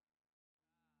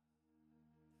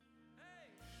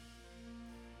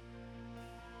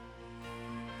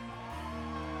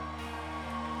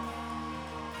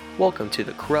Welcome to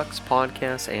the Crux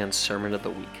Podcast and Sermon of the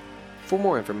Week. For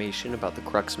more information about the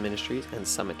Crux Ministries and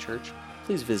Summit Church,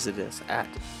 please visit us at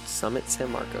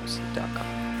summitsanmarcos.com.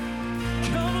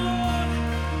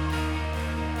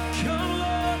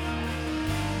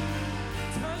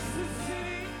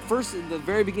 First, at the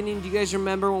very beginning, do you guys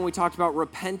remember when we talked about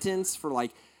repentance for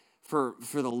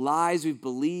the lies we've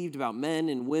believed about men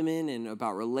and women and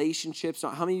about relationships?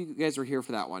 How many of you guys were here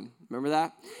for that one? Remember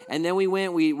that? And then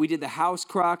we did the house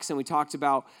crux, and we talked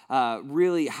about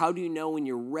really how do you know when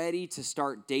you're ready to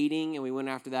start dating, and we went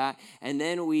after that. And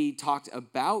then we talked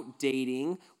about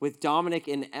dating with Dominic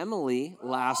and Emily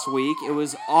last week. It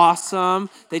was awesome.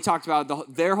 They talked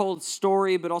about their whole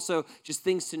story, but also just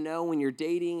things to know when you're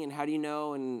dating and how do you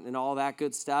know and all that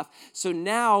good stuff. So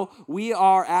now we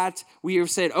have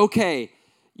said, okay,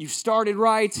 you started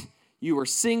right, you were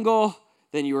single,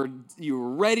 then you were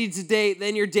ready to date,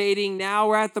 then you're dating. Now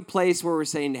we're at the place where we're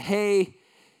saying, hey,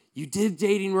 you did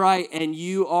dating right, and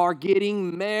you are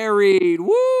getting married.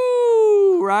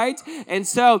 Woo! Right? And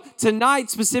so tonight,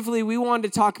 specifically, we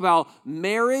wanted to talk about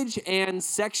marriage and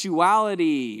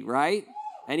sexuality, right?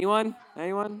 Anyone?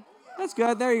 That's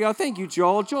good. There you go. Thank you,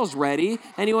 Joel. Joel's ready.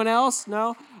 Anyone else?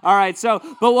 No? All right.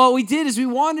 But what we did is we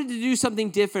wanted to do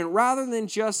something different rather than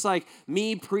just like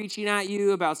me preaching at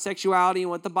you about sexuality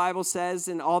and what the Bible says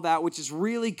and all that, which is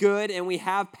really good. And we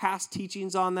have past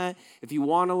teachings on that. If you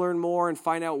want to learn more and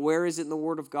find out where is it in the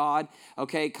Word of God,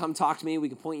 okay, come talk to me. We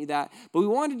can point you that. But we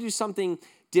wanted to do something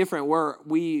different where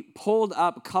we pulled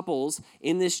up couples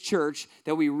in this church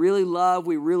that we really love,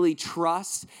 we really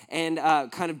trust, and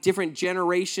kind of different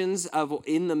generations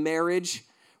in the marriage,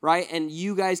 right? And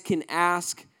you guys can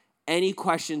ask any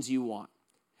questions you want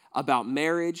about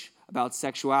marriage, about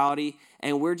sexuality,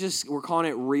 and we're calling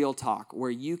it Real Talk, where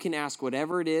you can ask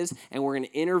whatever it is, and we're going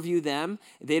to interview them.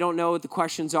 They don't know what the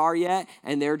questions are yet,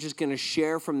 and they're just going to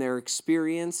share from their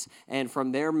experience and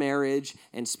from their marriage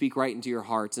and speak right into your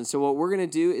hearts. And so what we're going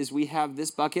to do is we have this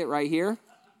bucket right here,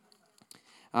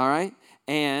 all right?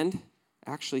 And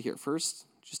actually here, first,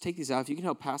 just take these out. If you can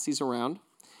help pass these around.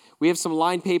 We have some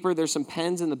lined paper. There's some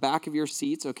pens in the back of your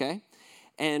seats, okay?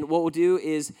 And what we'll do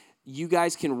is you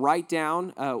guys can write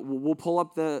down, we'll pull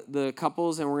up the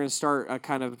couples, and we're going to start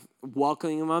kind of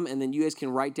welcoming them, and then you guys can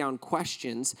write down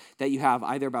questions that you have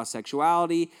either about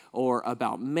sexuality or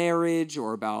about marriage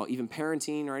or about even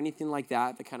parenting or anything like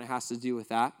that kind of has to do with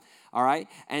that. All right?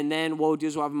 And then what we'll do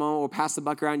is we'll have a moment, we'll pass the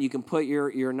buck around. You can put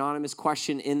your anonymous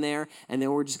question in there, and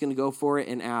then we're just going to go for it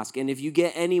and ask. And if you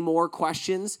get any more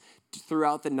questions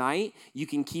throughout the night, you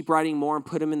can keep writing more and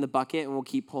put them in the bucket, and we'll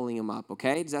keep pulling them up,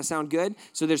 okay? Does that sound good?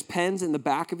 So there's pens in the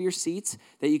back of your seats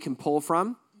that you can pull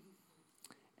from,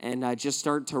 and just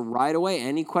start to write away.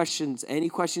 Any questions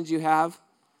you have,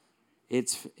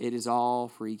 it is all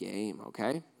free game,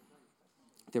 okay?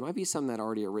 There might be some that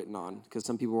already are written on because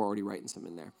some people are already writing some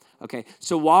in there. Okay,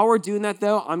 so while we're doing that,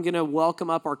 though, I'm going to welcome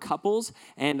up our couples,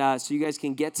 and so you guys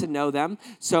can get to know them.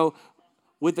 So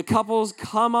with the couples,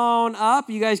 come on up.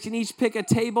 You guys can each pick a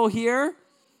table here.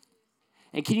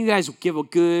 And can you guys give a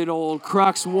good old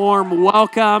Crux warm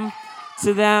welcome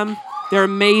to them? They're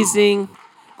amazing.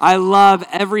 I love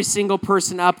every single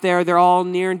person up there. They're all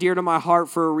near and dear to my heart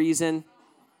for a reason.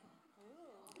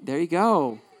 There you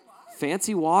go.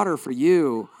 Fancy water for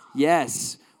you.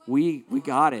 Yes, we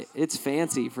got it. It's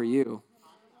fancy for you.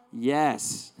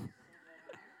 Yes.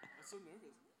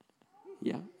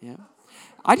 Yeah.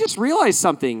 I just realized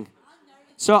something.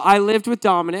 So I lived with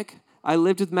Dominic, I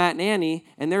lived with Matt and Annie,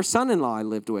 and their son-in-law I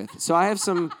lived with. So I have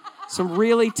some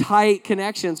really tight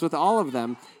connections with all of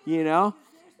them, you know?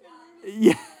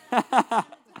 Yeah.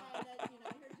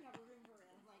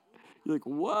 You're like,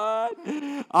 what?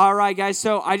 All right, guys.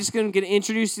 So I'm just going to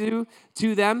introduce you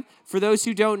to them. For those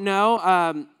who don't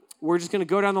know, we're just going to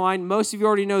go down the line. Most of you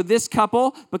already know this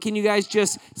couple, but can you guys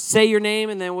just say your name,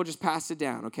 and then we'll just pass it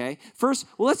down, okay? First,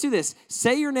 well, let's do this.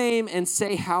 Say your name and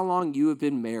say how long you have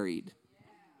been married.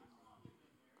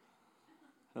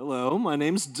 Hello, my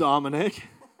name's Dominic.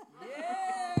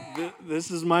 This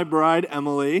is my bride,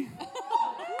 Emily.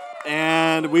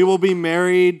 And we will be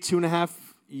married 2.5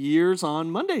 years on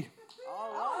Monday.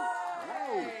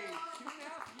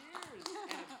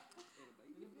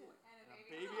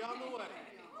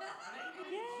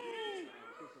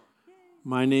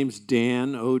 My name's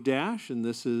Dan O'Dash, and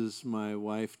this is my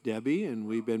wife, Debbie, and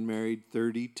we've been married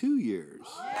 32 years.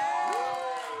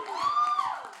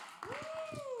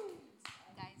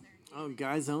 Oh,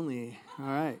 guys only. All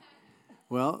right.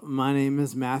 Well, my name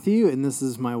is Matthew, and this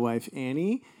is my wife,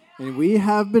 Annie, and we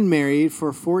have been married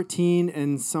for 14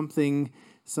 and something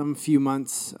some few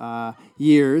months,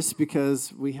 years,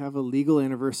 because we have a legal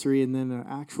anniversary and then an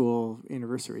actual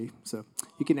anniversary. So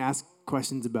you can ask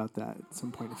questions about that at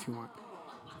some point if you want.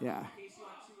 Yeah.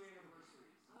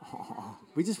 Oh,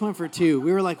 we just went for 2.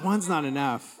 We were like, one's not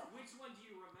enough. Which one do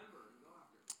you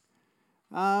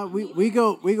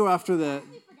remember? We go after the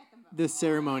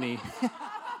ceremony.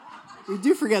 We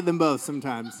do forget them both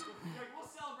sometimes. We'll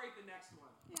celebrate the next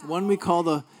one. One we call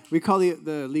the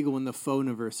legal one the faux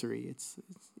anniversary. It's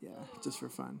just for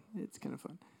fun. It's kind of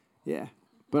fun. Yeah.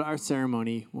 But our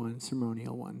ceremonial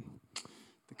one,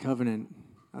 the covenant,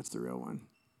 that's the real one.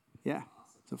 Yeah.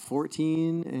 So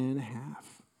 14 and a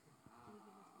half.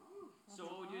 So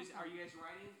what we'll do is, are you guys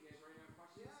writing? You guys writing down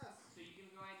questions? Yes. So you can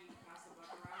go ahead and pass the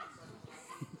book around and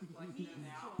start collecting them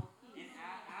now. And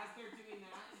as they're doing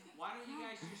that, why don't you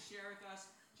guys just share with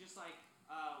us just like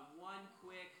one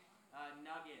quick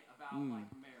nugget about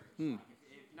like marriage? Like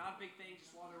if not a big thing,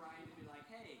 just while they're writing to be like,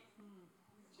 hey,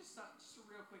 just a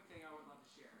real quick thing I would love to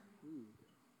share. You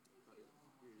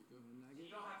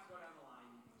don't have to go down the line.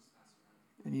 You can just pass it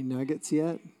around. Any nuggets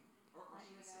yet? Or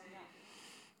should I say,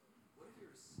 what if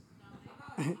you're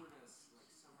doing this, like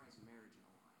summarize marriage in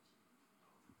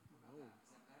a line? Is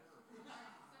that better or worse? Is that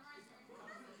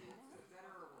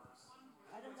better or worse?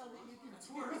 I don't know that you can. It's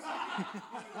worse.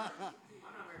 I'm not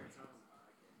married, so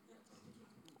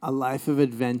A life of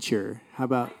adventure. How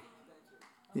about?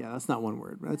 Yeah, that's not one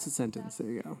word, but that's a sentence. There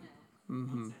you go.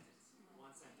 Mm-hmm. one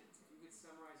sentence. If you could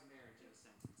summarize marriage in a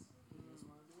sentence.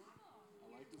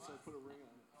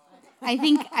 I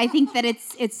think that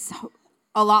it's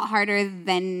a lot harder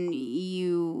than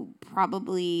you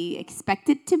probably expect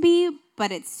it to be,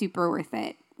 but it's super worth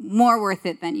it. More worth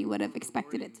it than you would have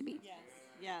expected it to be.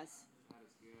 Yes.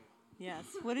 Yes.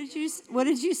 What did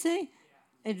you say?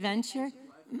 Adventure?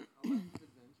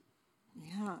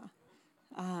 Yeah.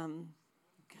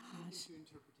 Gosh.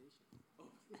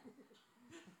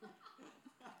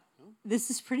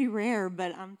 This is pretty rare,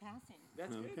 but I'm passing.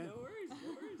 That's good. No worries.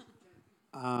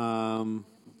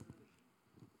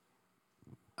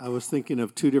 I was thinking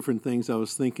of 2 different things. I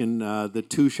was thinking the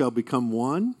 2 shall become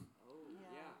one.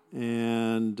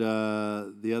 And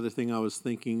the other thing I was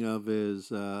thinking of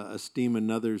is esteem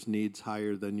another's needs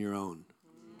higher than your own.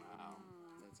 Wow.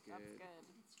 That's good. That is.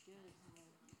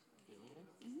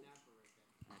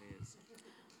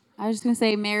 I was just going to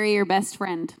say, marry your best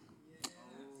friend.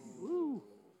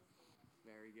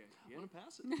 Very good. You want to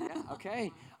pass it? Yeah.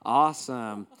 Okay.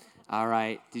 Awesome. All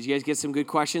right. Did you guys get some good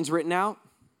questions written out?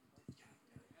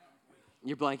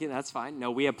 You're blanking. That's fine.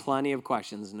 No, we have plenty of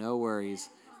questions. No worries.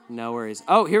 No worries.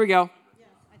 Oh, here we go. Yes,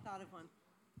 I thought of one.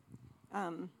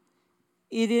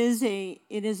 It is a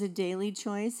daily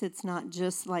choice. It's not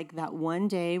just like that one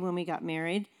day when we got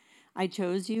married. I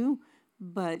chose you,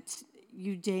 but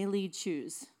you daily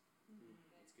choose.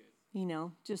 That's good. You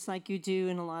know, just like you do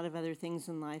in a lot of other things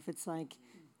in life. It's like,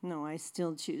 no, I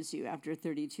still choose you after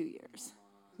 32 years.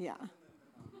 Yeah.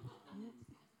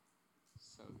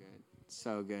 So good.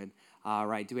 So good. All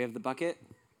right. Do we have the bucket?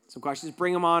 Some questions?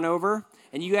 Bring them on over.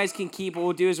 And you guys can keep, what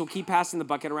we'll do is we'll keep passing the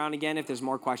bucket around again if there's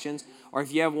more questions. Or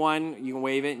if you have one, you can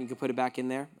wave it and you can put it back in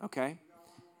there. Okay.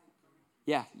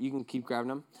 Yeah, you can keep grabbing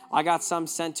them. I got some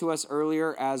sent to us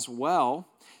earlier as well.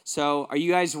 So are you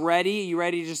guys ready? Are you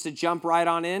ready just to jump right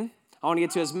on in? I want to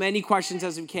get to as many questions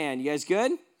as we can. You guys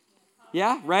good?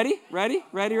 Yeah? Ready? Ready?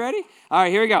 Ready? Ready? All right,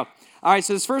 here we go. All right,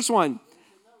 so this first one.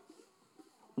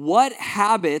 What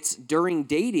habits during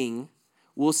dating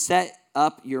will set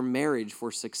up your marriage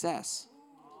for success?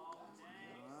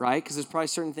 Right? Because there's probably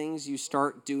certain things you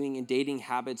start doing in dating,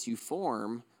 habits you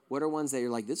form. What are ones that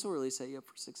you're like, this will really set you up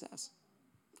for success?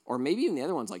 Or maybe even the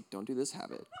other one's like, don't do this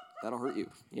habit. That'll hurt you,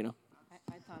 you know?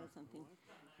 I thought of something.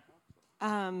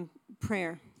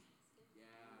 Prayer.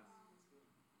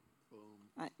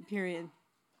 Period.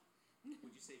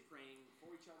 Would you say praying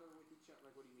for each other, with each other?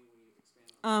 Like, what do you mean when you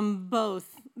expand on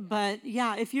Both. But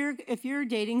yeah, if you're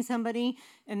dating somebody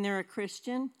and they're a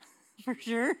Christian, for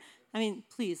sure. I mean,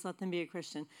 please let them be a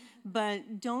Christian.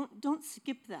 But don't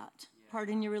skip that part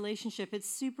in your relationship. It's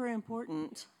super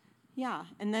important. Yeah.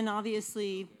 And then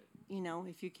obviously, you know,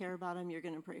 if you care about them, you're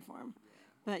going to pray for them.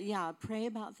 But yeah, pray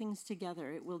about things together.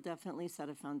 It will definitely set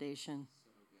a foundation.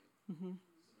 Mm-hmm.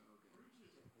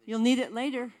 You'll need it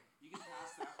later. You can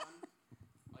pass that one.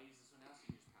 I'll use this one now, so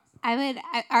you just pass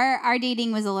that Our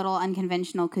dating was a little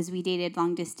unconventional because we dated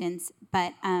long distance,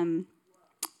 but and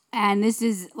this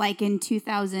is like in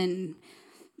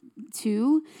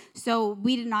 2002, so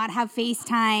we did not have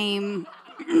FaceTime.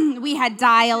 We had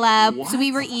dial-up, so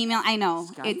we were email. I know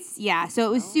Skype? it's so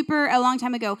it was super a long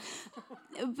time ago.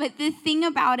 But the thing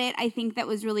about it, I think that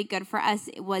was really good for us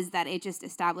was that it just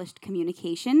established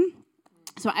communication.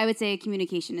 So I would say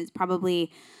communication is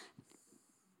probably,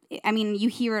 I mean, you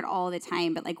hear it all the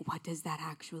time, but like, what does that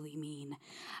actually mean?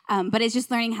 But it's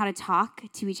just learning how to talk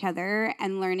to each other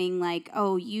and learning like,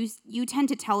 oh, you tend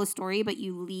to tell a story, but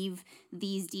you leave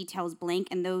these details blank,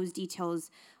 and those details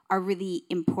are really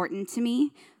important to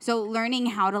me. So learning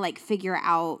how to like figure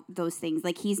out those things,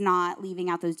 like he's not leaving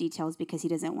out those details because he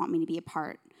doesn't want me to be a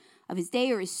part of his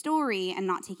day or his story and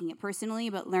not taking it personally,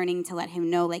 but learning to let him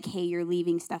know like, hey, you're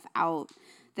leaving stuff out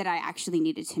that I actually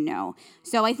needed to know.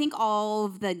 So I think all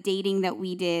of the dating that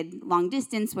we did long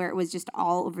distance, where it was just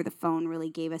all over the phone, really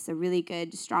gave us a really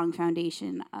good, strong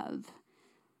foundation of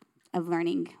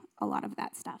learning a lot of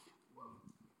that stuff.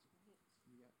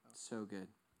 So good.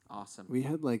 Awesome. We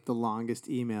had like the longest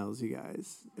emails, you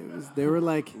guys. They were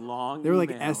like Long they were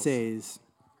like emails. essays.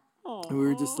 And we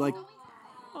were just like,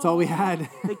 that's all we had.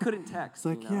 They couldn't text. It's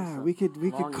like, you know, yeah, so we could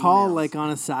long call emails. like on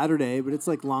a Saturday, but it's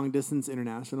like long distance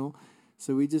international.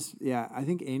 So we just, I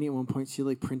think Annie at one point, she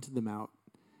like printed them out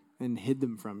and hid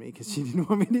them from me because she didn't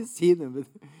want me to see them.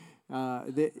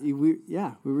 But we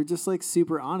were just like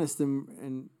super honest,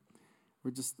 and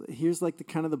we're just, here's like the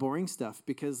kind of the boring stuff,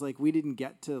 because like we didn't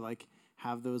get to like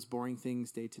have those boring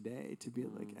things day to day to be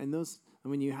like, and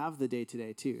when you have the day to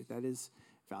day too, that is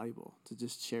valuable to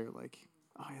just share like,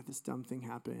 oh yeah, this dumb thing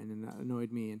happened and that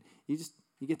annoyed me, and you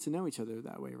get to know each other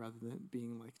that way rather than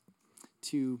being like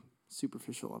too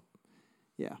superficial.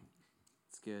 Yeah.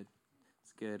 It's good.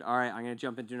 It's good. All right, I'm going to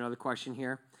jump into another question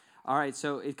here. All right,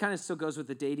 so it kind of still goes with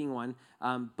the dating one.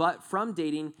 But from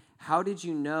dating, how did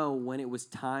you know when it was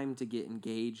time to get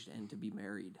engaged and to be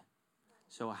married?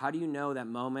 So how do you know that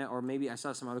moment? Or maybe I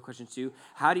saw some other questions too.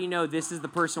 How do you know this is the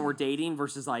person we're dating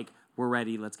versus like, we're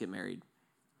ready, let's get married?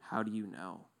 How do you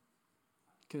know?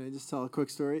 Can I just tell a quick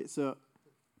story? So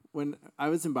when I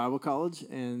was in Bible college,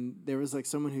 and there was like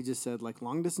someone who just said like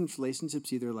long distance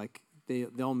relationships, either like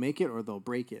they'll make it or they'll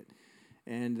break it.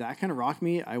 And that kind of rocked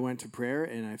me. I went to prayer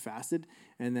and I fasted,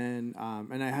 and then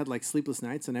and I had like sleepless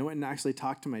nights, and I went and actually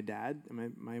talked to my dad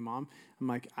and my mom. I'm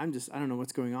like, I don't know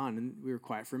what's going on. And we were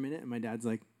quiet for a minute, and my dad's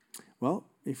like, well,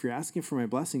 if you're asking for my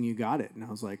blessing, you got it. And I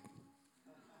was like,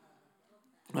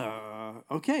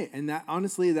 okay. And that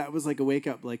honestly, that was like a wake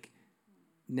up, like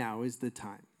now is the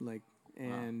time. Like,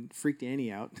 and freaked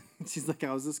Annie out. She's like,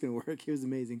 how is this going to work? It was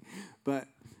amazing. But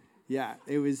yeah,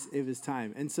 it was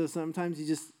time. And so sometimes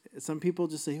some people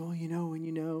just say, oh, when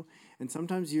you know. And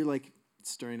sometimes you're like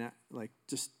stirring at, like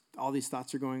just all these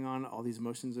thoughts are going on, all these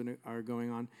emotions are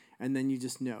going on. And then you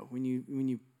just know. When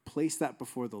you place that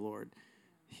before the Lord,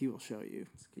 he will show you.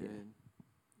 It's good.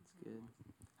 It's good.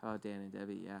 How about Dan and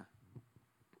Debbie? Yeah.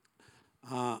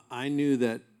 I knew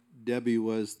that Debbie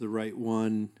was the right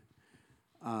one.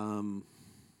 I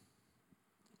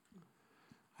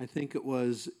think it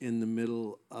was in the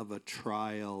middle of a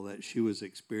trial that she was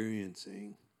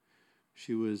experiencing.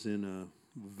 She was in a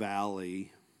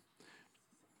valley.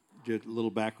 Just a little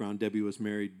background, Debbie was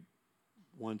married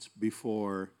once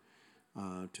before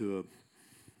to an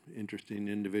interesting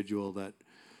individual that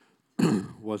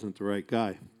wasn't the right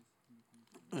guy.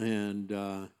 And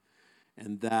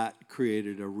that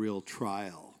created a real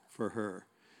trial for her.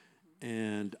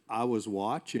 And I was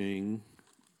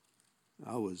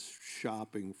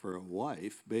shopping for a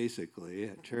wife, basically,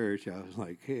 at church. I was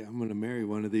like, hey, I'm going to marry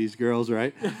one of these girls,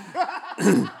 right?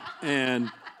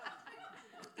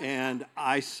 and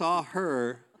I saw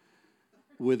her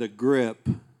with a grip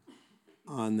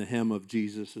on the hem of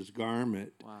Jesus'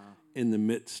 garment in the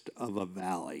midst of a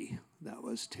valley. That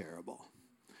was terrible.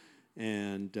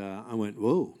 And I went,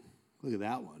 whoa, look at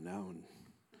that one. That one.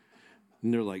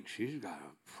 And they're like, she's got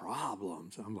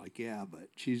problems. I'm like, yeah, but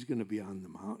she's going to be on the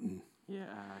mountain. Yeah,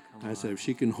 come on. I said, if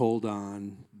she can hold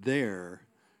on there,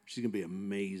 she's going to be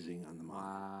amazing on the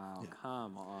mountain. Wow, Yeah.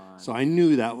 come on. So I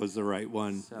knew that was the right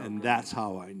one, So and good. that's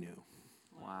how I knew.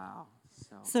 Wow.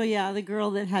 So yeah, the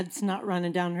girl that had snot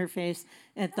running down her face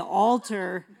at the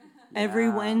altar every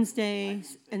Wednesday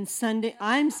and Sunday.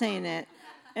 I'm saying it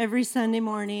every Sunday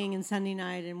morning and Sunday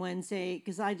night and Wednesday,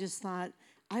 because I just thought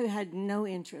I had no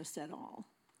interest at all,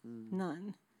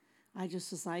 none. I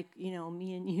just was like,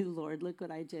 me and you, Lord, look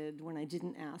what I did when I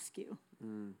didn't ask you.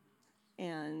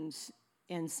 And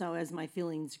so as my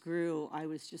feelings grew, I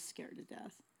was just scared to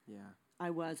death. Yeah. I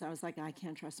was like, I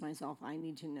can't trust myself. I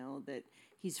need to know that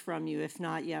he's from you. If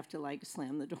not, you have to like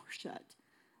slam the door shut.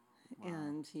 Wow.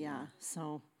 And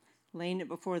so laying it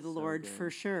before the Lord good. for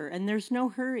sure. And there's no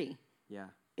hurry. Yeah.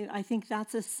 I think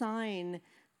that's a sign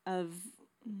of,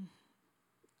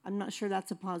 I'm not sure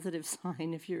that's a positive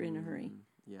sign if you're in a hurry.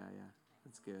 Yeah.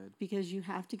 That's good. because you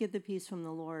have to get the peace from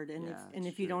the Lord. And Yeah, if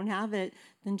it's you true. don't have it,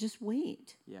 then just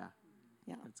wait. Yeah.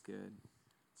 Yeah. That's good.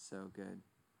 So good.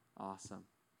 Awesome.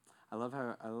 I love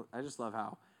how, I just love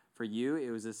how for you,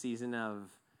 it was a season of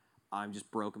I'm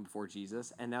just broken before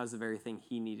Jesus. And that was the very thing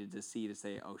he needed to see to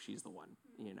say, oh, she's the one,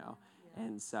 you know? Yeah.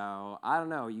 And so I don't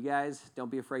know, you guys don't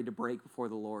be afraid to break before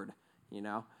the Lord, you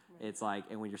know? Right. It's like,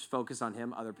 and when you're focused on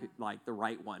him, other people, like the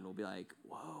right one will be like,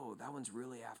 whoa, that one's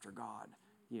really after God,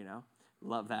 you know?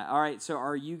 Love that. All right. So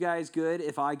are you guys good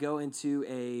if I go into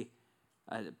a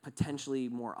potentially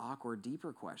more awkward,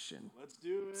 deeper question? Let's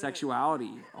do it.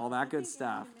 Sexuality, all that good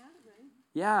stuff.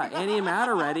 Yeah, Annie and Matt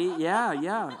are ready.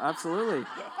 Yeah, absolutely.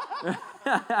 All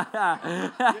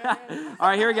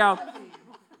right, here we go.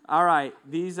 All right,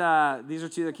 these are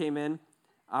two that came in.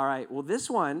 All right, well,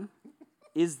 this one,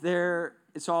 so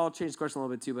I'll change the question a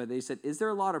little bit too, but they said, is there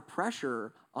a lot of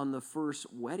pressure on the first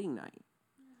wedding night?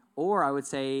 Or I would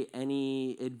say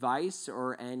any advice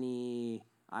or any,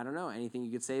 I don't know, anything you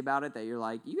could say about it that you're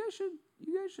like, you guys should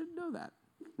know that.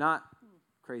 Not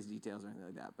crazy details or anything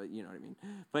like that, but you know what I mean.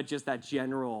 But just that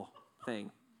general thing.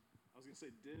 I was going to say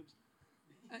dibs.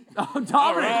 Oh,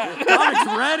 Dominic. Dominic's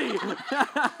ready. Okay.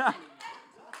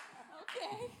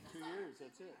 2 years,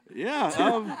 that's it.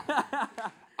 Yeah.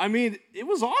 I mean, it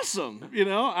was awesome. You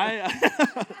know,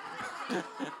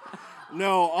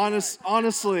 No,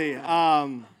 honestly,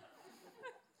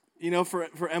 you know,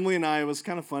 for Emily and I, it was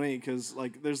kind of funny because,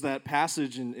 like, there's that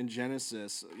passage in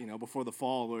Genesis, you know, before the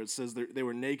fall where it says they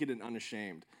were naked and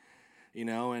unashamed, you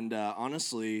know, and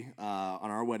honestly, on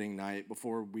our wedding night,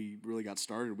 before we really got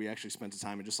started, we actually spent the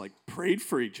time and just, like, prayed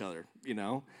for each other, you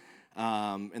know,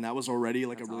 and that was already,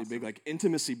 like, a really big, like,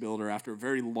 intimacy builder after a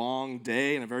very long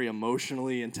day and a very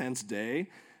emotionally intense day.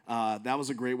 That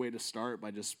was a great way to start by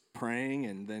just praying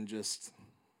and then just,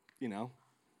 you know,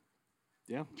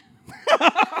 yeah.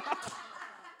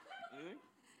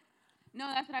 No,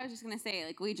 that's what I was just going to say.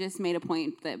 Like, we just made a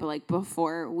point that, but like,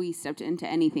 before we stepped into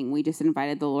anything, we just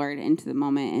invited the Lord into the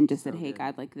moment and just said, hey,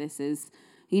 God, like, this is,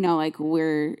 you know, like,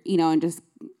 we're, you know, and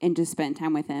just spent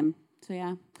time with him. So,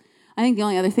 yeah. I think the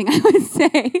only other thing I would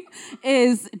say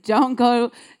is don't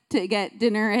go to get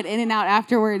dinner at In-N-Out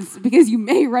afterwards because you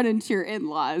may run into your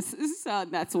in-laws. So,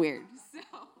 that's weird.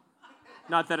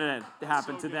 Not that it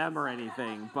happened to them or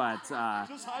anything, but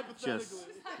just,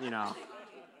 you know,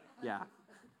 yeah.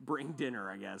 Bring dinner,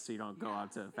 I guess, so you don't go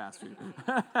out to fast food.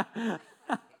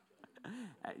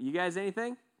 You guys,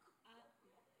 anything?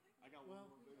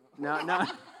 No.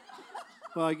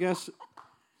 Well, I guess,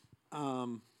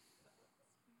 no,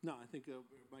 I think it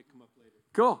might come up later.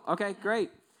 Cool. Okay, great.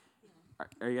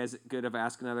 Are you guys good if I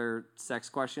ask another sex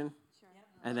question?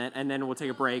 And then we'll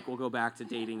take a break. We'll go back to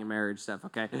dating and marriage stuff,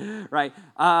 okay? Right.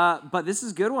 But this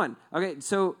is a good one. Okay,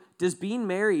 so does being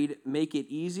married make it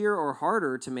easier or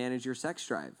harder to manage your sex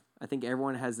drive? I think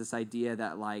everyone has this idea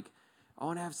that, like, I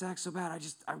want to have sex so bad,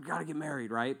 I've got to get married,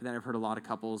 right? But then I've heard a lot of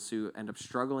couples who end up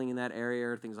struggling in that area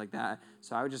or things like that.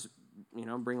 So I would just, you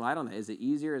know, bring light on that. Is it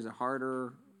easier? Is it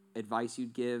harder? Advice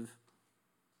you'd give?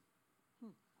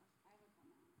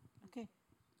 Okay.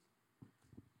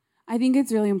 I think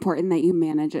it's really important that you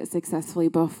manage it successfully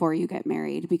before you get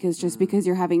married, because just because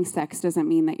you're having sex doesn't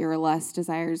mean that your lust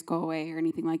desires go away or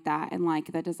anything like that. And like,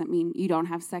 that doesn't mean you don't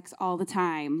have sex all the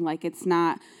time. Like, it's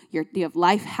not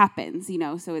life happens, you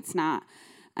know, so it's not,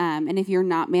 and if you're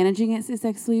not managing it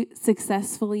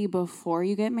successfully before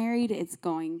you get married, it's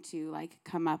going to like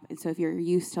come up. And so if you're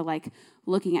used to like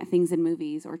looking at things in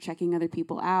movies or checking other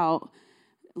people out,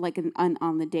 like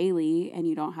on the daily, and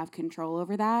you don't have control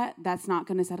over that, that's not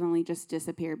going to suddenly just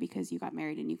disappear because you got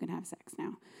married and you can have sex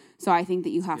now. So I think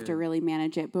that you have to really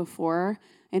manage it before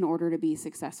in order to be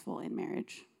successful in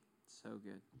marriage. So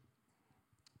good.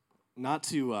 Not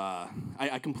to,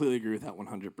 I completely agree with that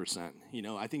 100%. You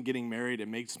know, I think getting married, it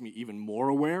makes me even more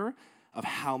aware of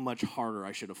how much harder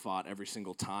I should have fought every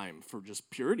single time for just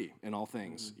purity in all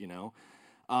things, you know.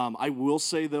 I will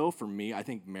say, though, for me, I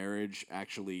think marriage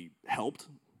actually helped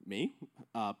me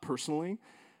personally.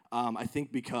 I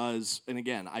think because, and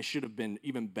again, I should have been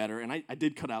even better, and I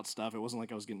did cut out stuff. It wasn't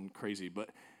like I was getting crazy,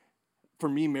 but for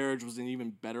me, marriage was an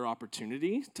even better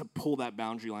opportunity to pull that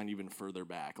boundary line even further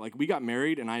back. Like, we got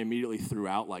married, and I immediately threw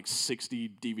out, like,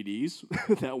 60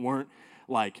 DVDs that weren't,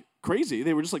 like, crazy.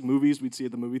 They were just, like, movies we'd see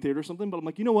at the movie theater or something, but I'm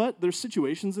like, you know what? There's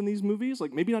situations in these movies,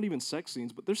 like, maybe not even sex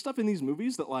scenes, but there's stuff in these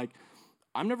movies that, like,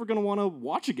 I'm never going to want to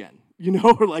watch again, you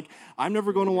know, or like, I'm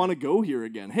never going to want to go here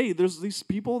again. Hey, there's these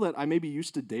people that I maybe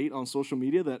used to date on social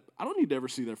media that I don't need to ever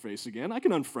see their face again. I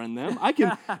can unfriend them. I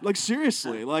can, like,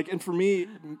 seriously, like, and for me,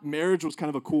 marriage was kind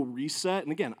of a cool reset.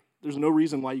 And again, there's no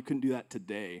reason why you couldn't do that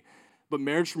today. But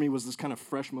marriage for me was this kind of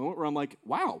fresh moment where I'm like,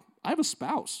 wow, I have a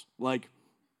spouse. Like,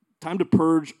 time to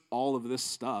purge all of this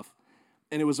stuff.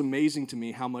 And it was amazing to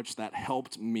me how much that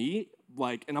helped me.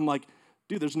 Like, and I'm like,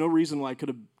 dude, there's no reason why I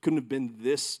couldn't have been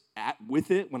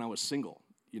with it when I was single,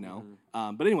 you know?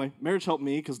 But anyway, marriage helped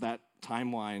me because that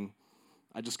timeline,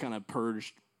 I just kind of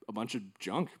purged a bunch of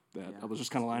junk that I was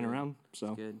just kind of lying around.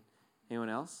 So Good. Anyone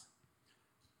else?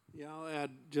 Yeah, I'll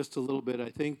add just a little bit. I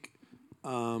think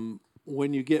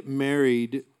when you get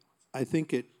married, I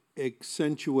think it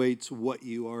accentuates what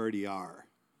you already are.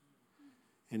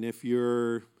 And if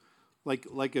you're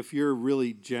like if you're a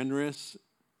really generous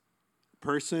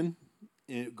person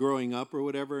growing up or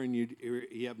whatever, and you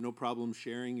have no problem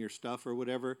sharing your stuff or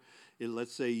whatever,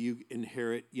 let's say you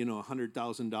inherit,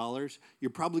 $100,000,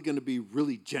 you're probably going to be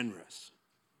really generous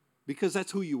because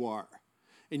that's who you are.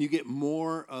 And you get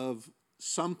more of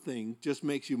something just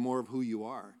makes you more of who you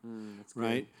are,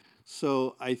 right?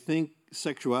 So I think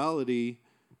sexuality,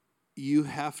 you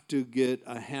have to get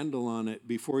a handle on it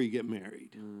before you get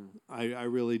married. I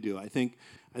really do. I think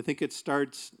it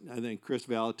starts, I think Chris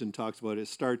Valentin talks about it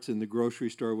starts in the grocery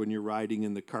store when you're riding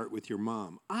in the cart with your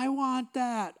mom. I want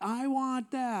that. I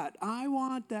want that. I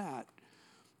want that.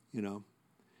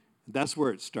 That's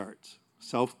where it starts.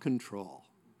 Self-control.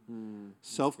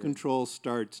 Self-control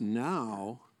starts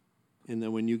now, and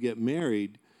then when you get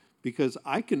married, because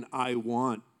I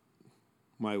want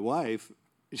my wife,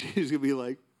 she's going to be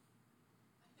like,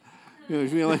 she's going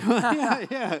to be like,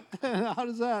 yeah, how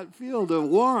does that feel to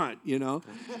want,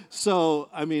 So,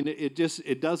 I mean,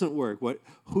 it doesn't work.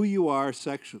 Who you are,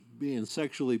 being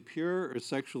sexually pure or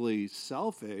sexually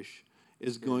selfish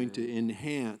is going to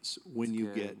enhance when you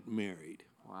get married.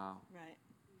 Wow. Right.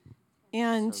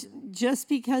 And just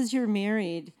because you're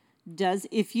married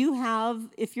if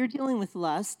you're dealing with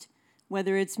lust,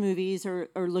 whether it's movies or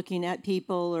looking at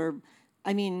people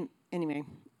anyway,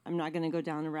 I'm not going to go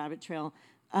down a rabbit trail.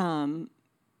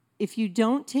 If you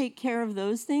don't take care of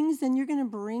those things, then you're going to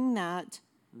bring that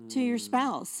to your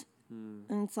spouse.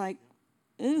 And it's like,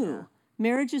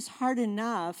 marriage is hard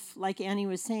enough, like Annie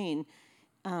was saying.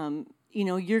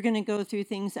 You're going to go through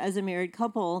things as a married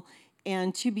couple,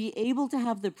 and to be able to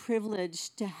have the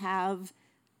privilege to have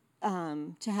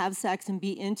sex and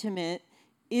be intimate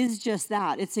is just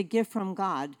that. It's a gift from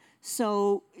God.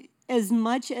 So as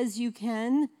much as you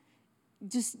can,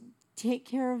 just take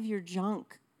care of your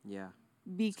junk. Yeah.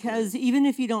 Because even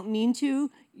if you don't mean to,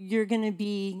 you're going to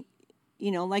be,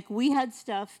 like we had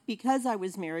stuff, because I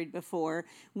was married before,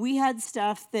 we had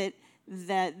stuff that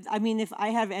if I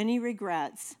have any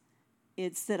regrets,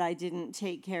 it's that I didn't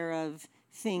take care of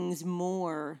things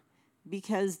more,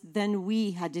 because then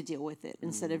we had to deal with it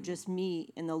instead of just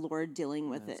me and the Lord dealing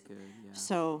with it. Good,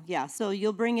 yeah. So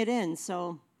you'll bring it in.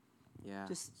 So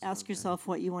just so ask yourself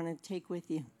what you want to take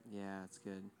with you. Yeah, it's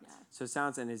good. Yeah. So it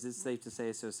sounds, and is it safe to say,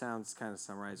 it sounds kind of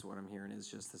summarize what I'm hearing is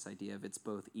just this idea of it's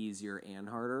both easier and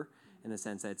harder, in the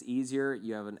sense that it's easier,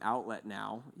 you have an outlet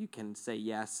now, you can say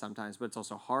yes sometimes, but it's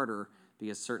also harder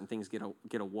because certain things get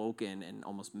awoken and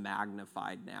almost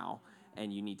magnified now,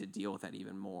 and you need to deal with that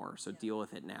even more. So deal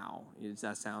with it now. Does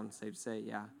that sound safe to say?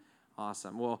 Yeah.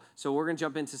 Awesome. Well, so we're going to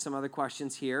jump into some other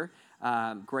questions here.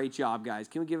 Great job, guys.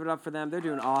 Can we give it up for them? They're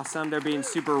doing awesome. They're being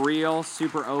super real,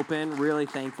 super open. Really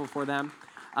thankful for them.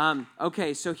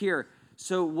 Okay, so here.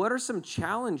 So what are some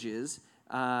challenges?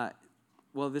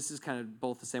 Well, this is kind of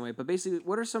both the same way, but basically,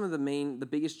 what are some of the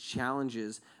biggest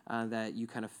challenges that you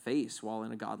kind of face while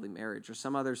in a godly marriage? Or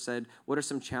some others said, what are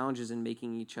some challenges in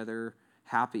making each other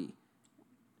happy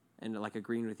and like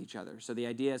agreeing with each other? So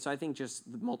I think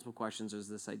just the multiple questions is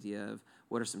this idea of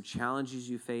what are some challenges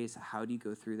you face? How do you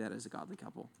go through that as a godly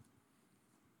couple?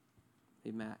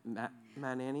 Hey, Matt and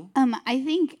Annie? I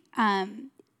think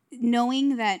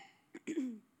knowing that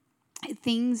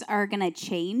things are going to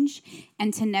change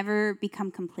and to never become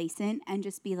complacent and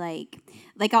just be like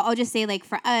I'll just say, like,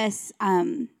 for us,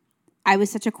 I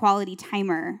was such a quality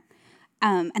timer.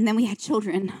 And then we had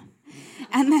children.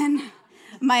 And then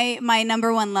my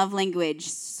number one love language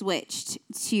switched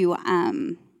to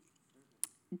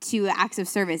acts of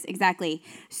service. Exactly.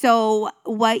 So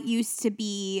what used to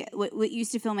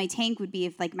fill my tank would be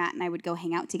if, like, Matt and I would go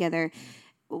hang out together,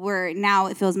 where now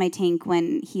it fills my tank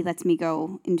when he lets me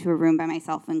go into a room by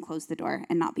myself and close the door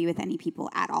and not be with any people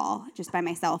at all, just by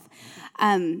myself,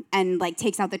 and like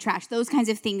takes out the trash. Those kinds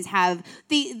of things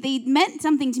they meant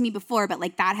something to me before, but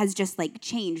like that has just like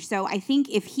changed. So I think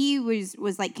if he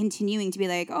was like continuing to be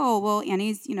like, oh, well,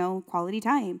 Annie's, quality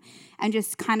time, and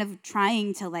just kind of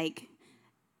trying to like,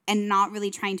 and not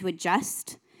really trying to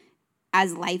adjust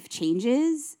as life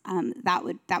changes, that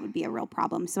would be a real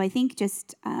problem. So I think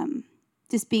just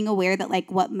just being aware that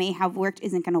like what may have worked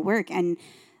isn't going to work. And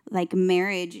like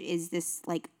marriage is this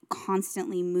like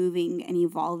constantly moving and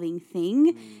evolving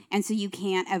thing. And so you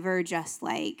can't ever just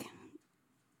like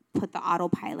put the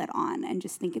autopilot on and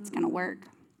just think it's going to work.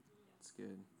 That's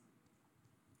good.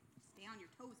 Stay on your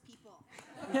toes, people.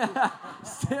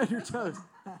 Stay on your toes.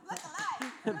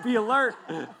 Be alert.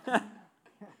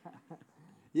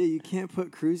 Yeah, you can't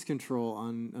put cruise control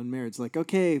on marriage. Like,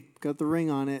 okay, got the ring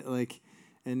on it, like,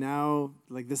 and now,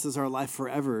 like, this is our life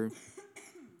forever.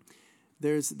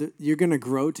 You're going to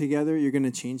grow together, you're going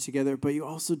to change together, but you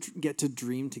also get to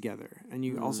dream together. And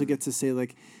you also get to say,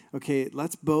 like, okay,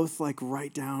 let's both, like,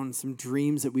 write down some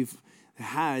dreams that we've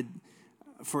had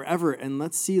forever, and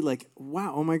let's see, like,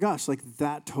 wow, oh my gosh, like,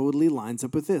 that totally lines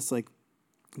up with this. Like,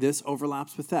 this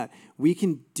overlaps with that. We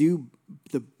can do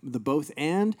the both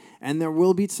and there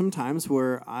will be some times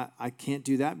where I can't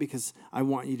do that because I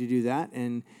want you to do that,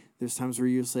 and there's times where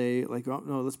you say like, oh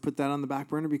no, let's put that on the back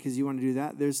burner because you want to do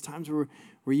that. There's times where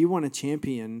you want to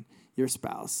champion your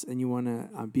spouse and you want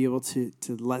to be able to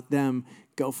let them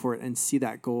go for it and see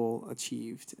that goal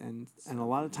achieved, and a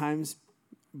lot of times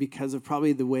because of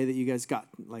probably the way that you guys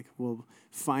will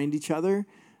find each other,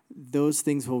 those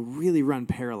things will really run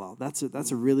parallel. That's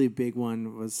a really big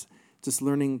one, was just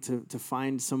learning to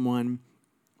find someone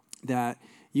that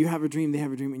you have a dream, they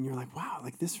have a dream, and you're like, wow,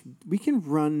 like this, we can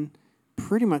run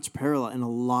pretty much parallel in a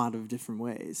lot of different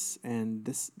ways. And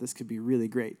this could be really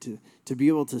great to be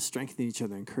able to strengthen each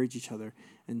other, encourage each other,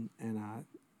 and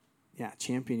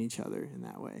champion each other in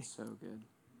that way. So good.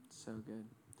 So good.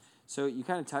 So you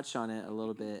kind of touched on it a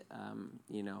little bit,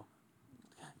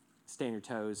 stay on your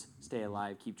toes, stay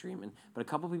alive, keep dreaming. But a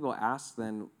couple people asked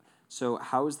then, so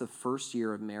how is the first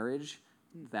year of marriage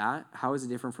how is it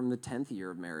different from the 10th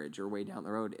year of marriage or way down the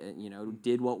road?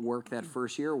 Did what worked that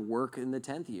first year work in the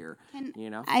 10th year?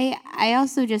 I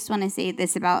also just want to say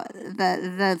this about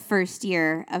the first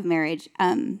year of marriage.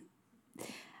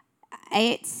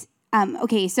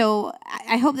 Okay, so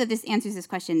I hope that this answers this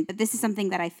question, but this is something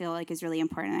that I feel like is really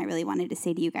important. I really wanted to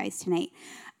say to you guys tonight.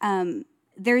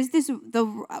 There's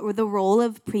the role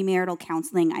of premarital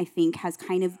counseling, I think, has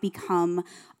kind of become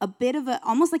a bit of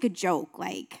almost like a joke,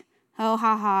 like, oh,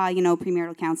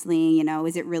 premarital counseling,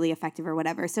 is it really effective or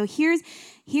whatever. So here's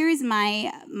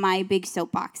my big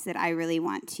soapbox that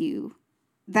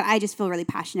that I just feel really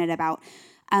passionate about.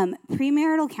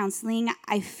 Premarital counseling,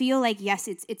 I feel like, yes,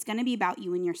 it's going to be about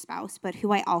you and your spouse, but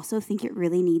who I also think it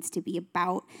really needs to be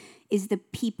about is the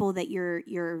people that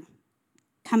you're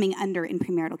coming under in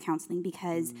premarital counseling,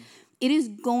 because it is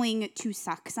going to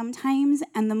suck sometimes.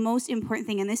 And the most important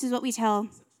thing, and this is what we tell,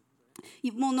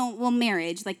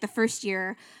 marriage, like the first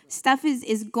year, stuff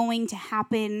is going to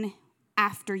happen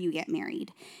after you get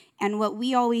married. And what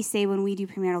we always say when we do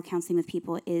premarital counseling with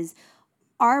people is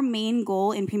our main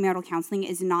goal in premarital counseling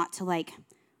is not to like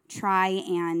try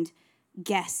and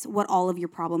guess what all of your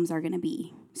problems are going to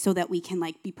be so that we can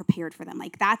like be prepared for them.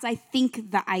 Like that's, I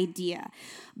think, the idea.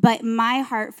 But my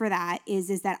heart for that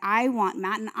is that I want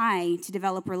Matt and I to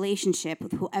develop a relationship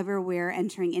with whoever we're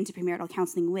entering into premarital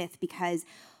counseling with, because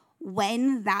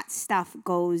when that stuff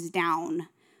goes down,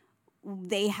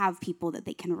 they have people that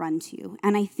they can run to.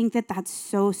 And I think that that's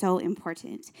so, so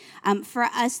important. For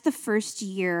us, the first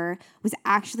year was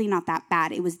actually not that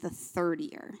bad. It was the third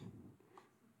year.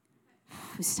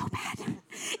 It was so bad.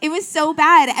 It was so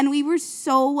bad. And we were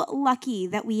so lucky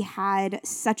that we had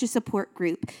such a support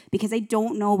group, because I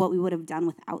don't know what we would have done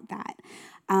without that.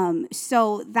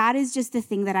 So that is just the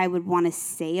thing that I would want to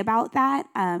say about that.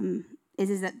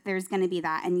 Is that there's going to be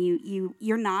that, and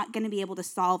you're not going to be able to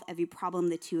solve every problem,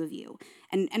 the two of you,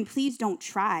 and please don't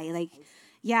try. Like,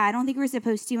 yeah, I don't think we're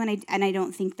supposed to, and I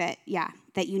don't think that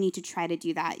that you need to try to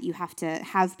do that. You have to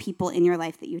have people in your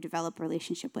life that you develop a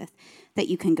relationship with that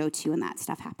you can go to when that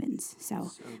stuff happens.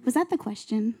 So was that the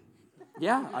question?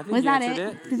 Yeah, I think was you that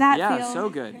answered it? Does that feel? So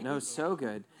good. No, so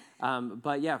good.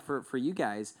 But yeah, for you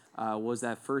guys, was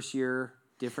that first year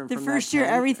different? The from first that year,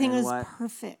 10th, everything was what?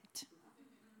 perfect.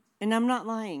 And I'm not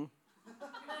lying.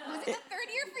 Was it the third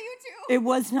year for you too? It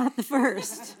was not the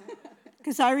first.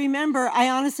 Because I remember, I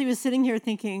honestly was sitting here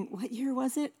thinking, what year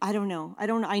was it? I don't know.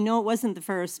 I know it wasn't the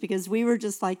first, because we were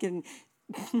just like in,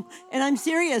 and I'm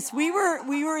serious, we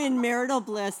were in marital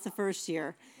bliss the first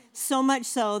year. So much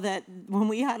so that when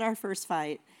we had our first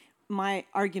fight, my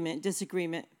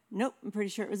disagreement, nope, I'm pretty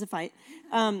sure it was a fight.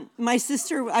 I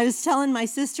was telling my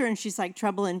sister, and she's like,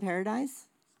 trouble in paradise?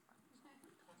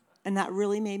 And that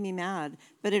really made me mad.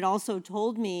 But it also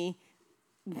told me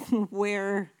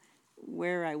where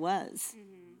I was,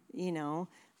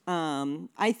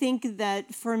 I think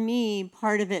that for me,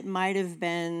 part of it might have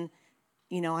been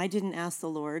I didn't ask the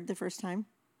Lord the first time,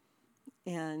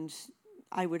 and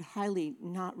I would highly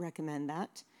not recommend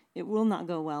that. It will not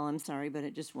go well, I'm sorry, but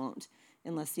it just won't,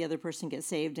 unless the other person gets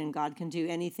saved and God can do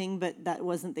anything, but that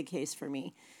wasn't the case for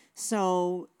me.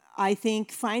 So I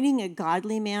think finding a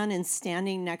godly man and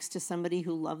standing next to somebody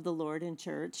who loved the Lord in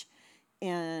church,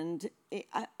 and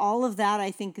all of that,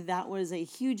 I think that was a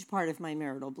huge part of my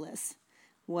marital bliss.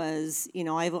 Was,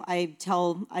 I've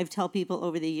tell people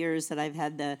over the years that I've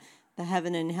had the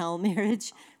heaven and hell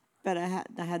marriage, but I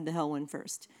had the hell one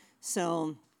first.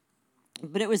 So,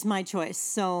 but it was my choice.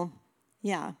 So,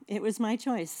 yeah, it was my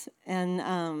choice.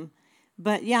 And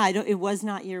but yeah, it was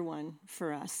not year one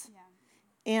for us. Yeah.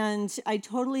 And I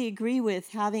totally agree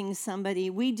with having somebody.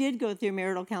 We did go through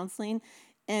marital counseling,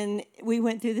 and we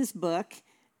went through this book,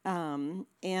 and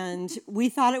we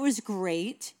thought it was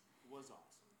great.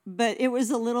 But it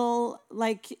was a little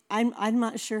like, I'm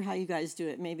not sure how you guys do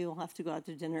it. Maybe we'll have to go out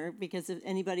to dinner, because if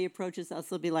anybody approaches us,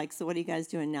 they'll be like, so what are you guys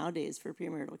doing nowadays for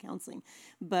premarital counseling?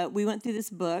 But we went through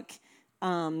this book.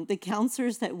 The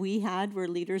counselors that we had were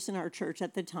leaders in our church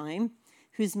at the time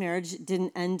whose marriage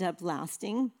didn't end up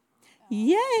lasting.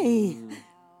 Yay!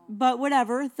 But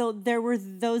whatever, there were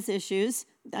those issues.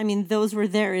 I mean, those were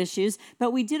their issues.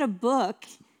 But we did a book,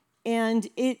 and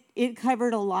it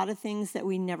covered a lot of things that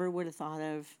we never would have thought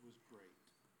of. It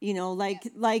was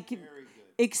great. Like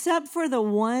except for the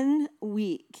 1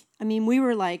 week. I mean, we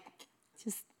were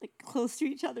just close to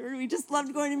each other. We just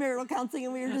loved going to marital counseling,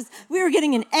 and we were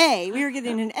getting an A. We were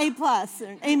getting an A+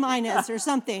 or an A- or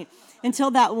something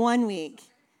until that 1 week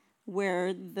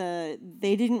where they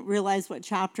didn't realize what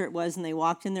chapter it was, and they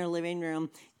walked in their living room,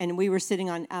 and we were sitting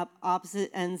on opposite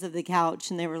ends of the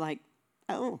couch, and they were like,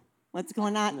 oh, what's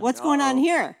going on? What's going on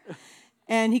here?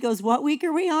 And he goes, what week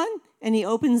are we on? And he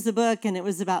opens the book, and it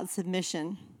was about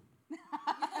submission.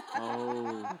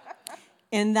 Oh.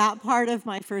 And that part of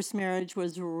my first marriage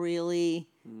was really,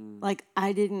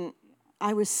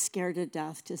 I was scared to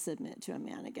death to submit to a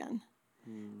man again.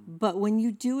 But when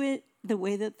you do it the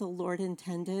way that the Lord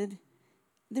intended,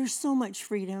 there's so much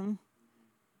freedom.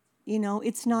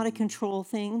 It's not a control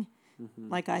thing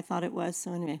like I thought it was.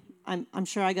 So anyway, I'm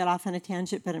sure I got off on a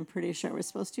tangent, but I'm pretty sure I was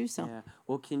supposed to. So Yeah.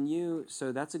 Well,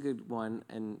 so that's a good one,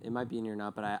 and it might be in here or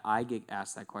not, but I get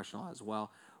asked that question a lot as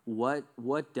well.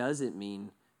 What does it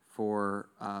mean for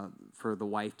the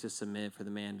wife to submit, for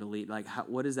the man to lead?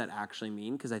 What does that actually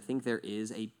mean? Because I think there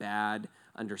is a bad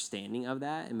understanding of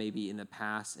that, and maybe in the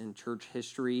past, in church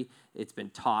history, it's been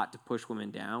taught to push women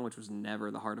down, which was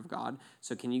never the heart of God.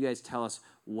 So can you guys tell us,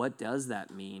 what does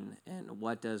that mean, and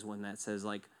what does, when that says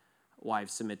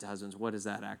wives submit to husbands, what does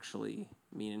that actually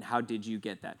mean, and how did you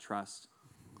get that trust?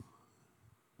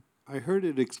 I heard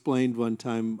it explained one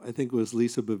time, I think it was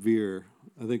Lisa Bevere.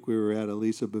 I think we were at a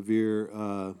Lisa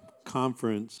Bevere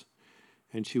conference,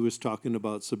 and she was talking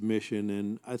about submission,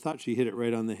 and I thought she hit it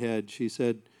right on the head. She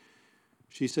said,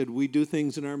 we do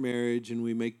things in our marriage, and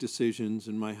we make decisions,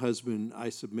 and I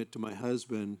submit to my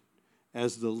husband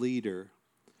as the leader.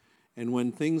 And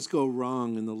when things go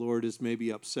wrong and the Lord is maybe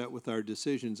upset with our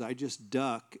decisions, I just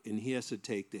duck, and he has to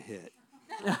take the hit.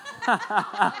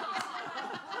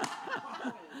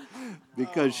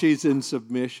 Because she's in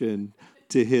submission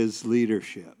to his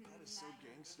leadership. That is so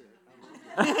gangster.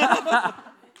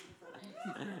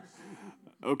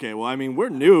 Okay, well, I mean, we're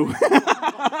new.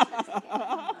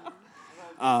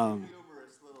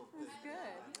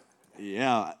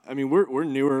 Yeah, I mean, we're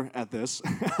newer at this.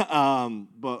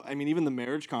 But I mean, even the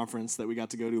marriage conference that we got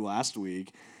to go to last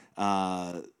week, they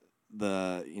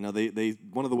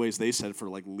one of the ways they said for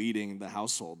leading the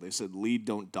household, they said lead,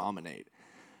 don't dominate.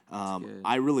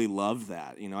 I really love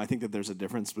that. I think that there's a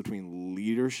difference between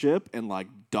leadership and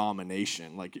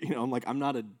domination. I'm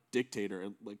not a dictator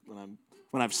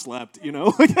when I've slept,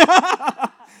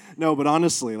 No, but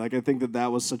honestly, I think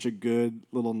that was such a good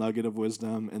little nugget of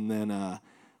wisdom. And then I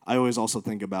always also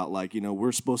think about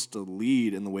we're supposed to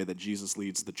lead in the way that Jesus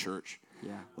leads the church.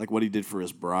 Yeah. What he did for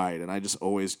his bride. And I just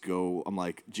always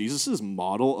I'm Jesus'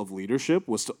 model of leadership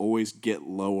was to always get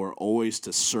lower, always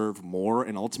to serve more,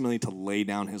 and ultimately to lay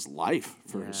down his life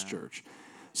for his church.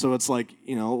 So it's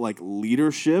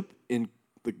leadership in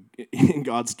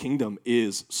God's kingdom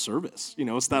is service.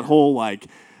 It's that whole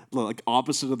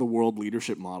opposite of the world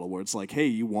leadership model where it's hey,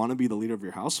 you want to be the leader of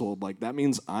your household, that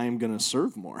means I'm going to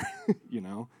serve more,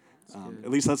 At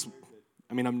least that's,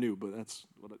 I'm new, but that's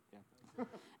what yeah.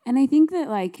 And I think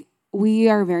that we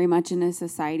are very much in a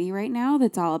society right now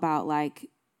that's all about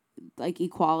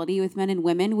equality with men and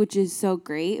women, which is so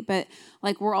great, but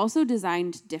we're also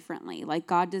designed differently.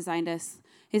 God designed us,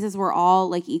 he says we're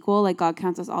all equal, God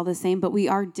counts us all the same, but we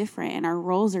are different and our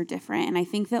roles are different. And I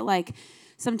think that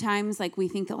sometimes like we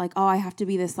think that like, oh, I have to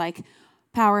be this like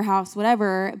powerhouse,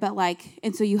 whatever, but like,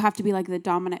 and so you have to be like the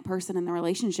dominant person in the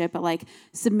relationship, but like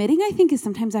submitting, I think, is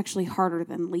sometimes actually harder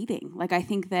than leading. Like, I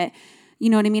think that, you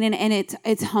know what I mean? And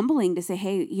it's humbling to say,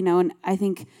 hey, you know, and I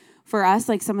think for us,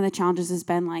 like some of the challenges has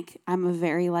been like, I'm a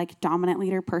very like dominant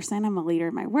leader person. I'm a leader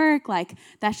in my work. Like,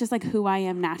 that's just like who I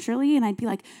am naturally. And I'd be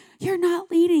like, you're not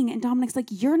leading. And Dominic's like,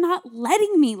 you're not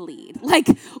letting me lead. Like,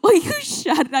 will you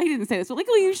I didn't say this, but like,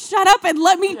 will you shut up and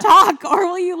let me talk? Or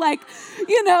will you like,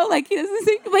 you know, like he doesn't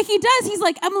say, but he does. He's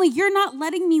like, Emily, you're not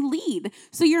letting me lead.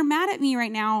 So you're mad at me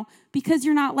right now because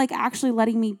you're not like actually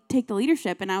letting me take the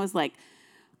leadership. And I was like,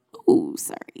 oh,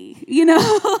 sorry, you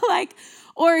know, like,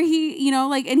 or he, you know,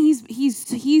 like, and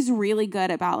he's really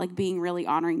good about like being really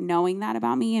honoring, knowing that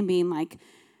about me and being like,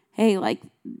 hey, like,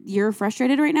 you're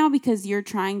frustrated right now because you're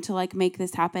trying to like make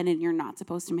this happen and you're not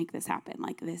supposed to make this happen.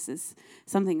 Like, this is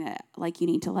something that like you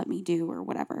need to let me do or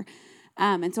whatever.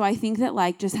 And so I think that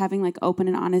like just having like open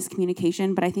and honest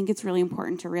communication, but I think it's really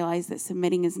important to realize that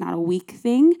submitting is not a weak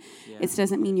thing. Yeah. It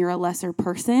doesn't mean you're a lesser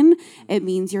person. It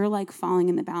means you're like falling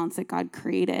in the balance that God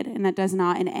created. And that does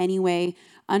not in any way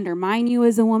undermine you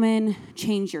as a woman,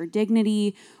 change your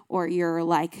dignity or your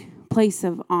like place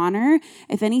of honor.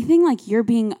 If anything, like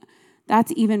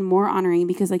that's even more honoring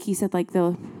because like he said, like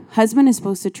the husband is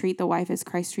supposed to treat the wife as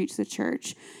Christ treats the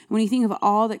church. And when you think of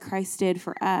all that Christ did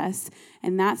for us,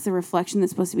 and that's the reflection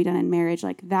that's supposed to be done in marriage,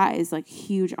 like that is like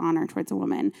huge honor towards a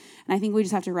woman. And I think we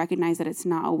just have to recognize that it's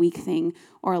not a weak thing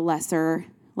or a lesser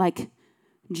like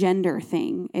gender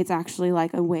thing. It's actually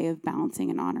like a way of balancing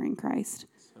and honoring Christ.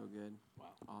 So good. Wow.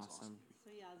 Awesome. So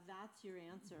yeah, that's your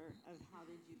answer of how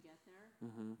did you get there?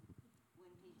 Mm-hmm. When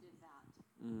he did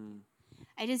that.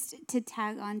 I just, to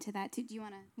tag on to that too, do you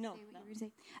want to No, say what no. you were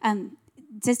saying?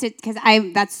 Just because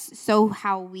that's so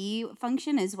how we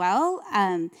function as well.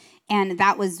 And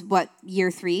that was what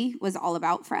year 3 was all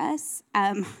about for us,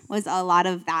 was a lot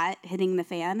of that hitting the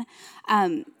fan.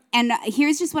 And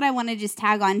here's just what I want to just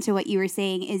tag on to what you were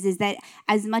saying is that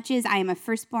as much as I am a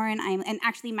firstborn, and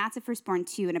actually Matt's a firstborn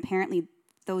too, and apparently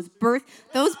those birth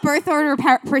order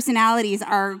personalities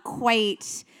are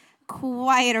quite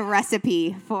a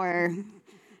recipe for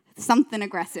something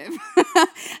aggressive.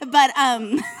 but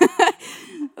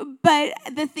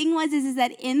the thing is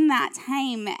that in that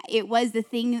time, it was the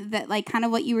thing that like kind of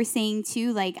what you were saying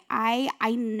too, like I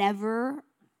never,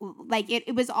 like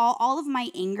it was all of my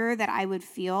anger that I would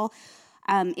feel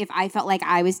if I felt like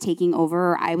I was taking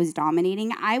over or I was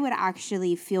dominating, I would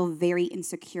actually feel very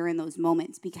insecure in those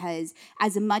moments because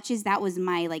as much as that was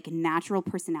my like natural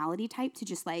personality type to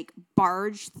just like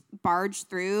barge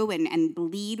through and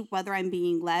lead, whether I'm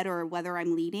being led or whether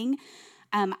I'm leading,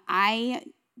 I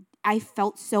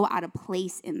felt so out of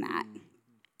place in that.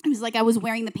 It was like I was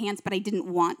wearing the pants, but I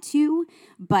didn't want to,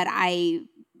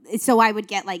 so I would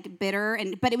get like bitter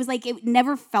but it was like, it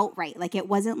never felt right. Like it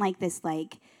wasn't like this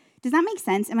like, does that make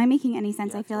sense? Am I making any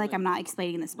sense? Yeah, I feel like I'm not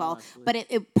explaining this well. No,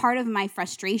 but part of my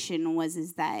frustration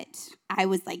is that I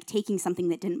was like taking something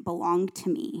that didn't belong to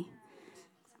me.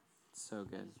 So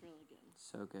good. Really good.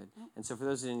 So good. And so for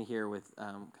those who didn't hear with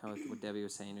kind of what Debbie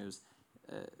was saying, it was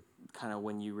kind of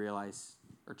when you realized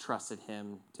or trusted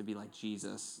him to be like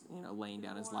Jesus, you know, laying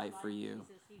down his life for you.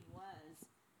 Jesus, he was.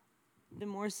 The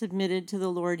more submitted to the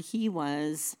Lord he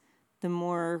was, the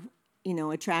more, you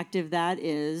know, attractive that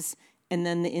is. And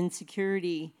then the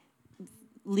insecurity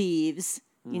leaves,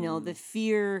 you know, the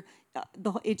fear,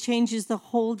 it changes the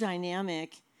whole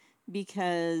dynamic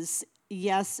because,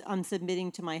 yes, I'm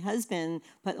submitting to my husband,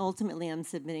 but ultimately I'm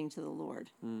submitting to the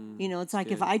Lord. You know, it's like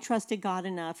good. If I trusted God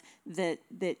enough that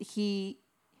he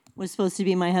was supposed to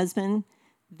be my husband,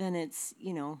 then it's,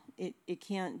 you know, it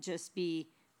can't just be,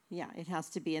 it has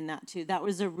to be in that too. That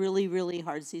was a really, really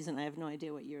hard season. I have no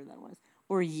idea what year that was,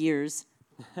 or years.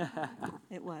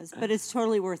 It was, but it's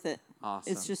totally worth it.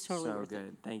 Awesome. It's just totally so worth good.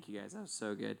 it. Thank you guys. That was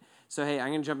so good. So, hey, I'm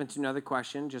going to jump into another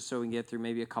question just so we can get through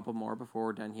maybe a couple more before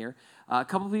we're done here. A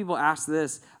couple people asked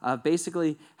this.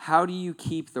 Basically, how do you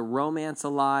keep the romance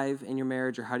alive in your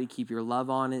marriage, or how do you keep your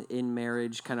love on in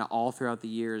marriage kind of all throughout the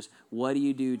years? What do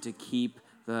you do to keep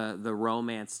the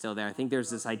romance still there? I think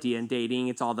there's this idea in dating.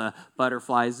 It's all the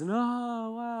butterflies and, oh,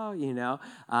 wow, you know.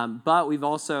 But we've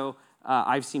also...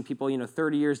 I've seen people,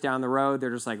 30 years down the road,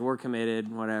 they're just like, we're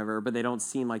committed, whatever, but they don't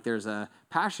seem like there's a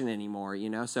passion anymore,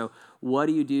 So what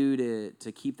do you do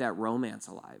to keep that romance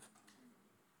alive?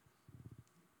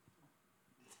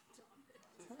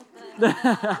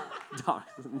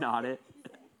 Not it.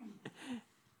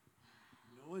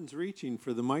 No one's reaching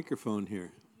for the microphone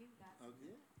here.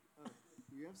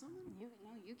 You have something?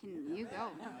 You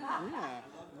go. Yeah.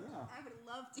 I would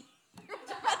love to.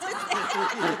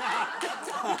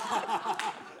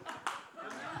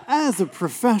 As a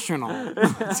professional.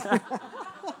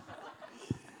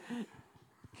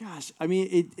 Gosh, I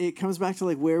mean, it comes back to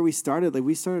like where we started. Like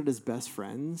we started as best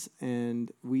friends,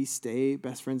 and we stay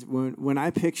best friends. When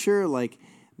I picture like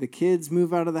the kids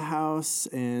move out of the house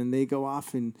and they go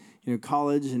off in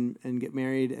college and get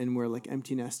married, and we're like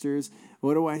empty nesters,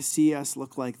 what do I see us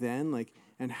look like then? Like,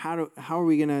 and how are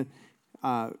we gonna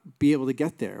be able to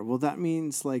get there? Well, that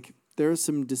means like there are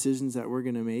some decisions that we're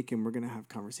gonna make, and we're gonna have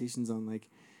conversations on like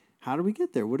how do we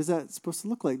get there? What is that supposed to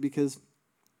look like? Because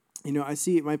I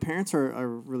see my parents are a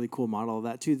really cool model of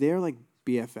that too. They're like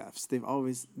BFFs.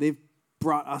 They've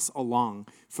brought us along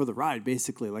for the ride,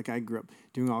 basically. Like I grew up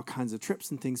doing all kinds of trips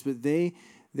and things, but they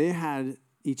had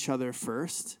each other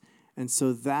first, and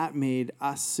so that made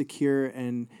us secure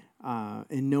and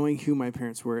knowing who my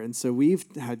parents were. And so we've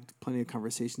had plenty of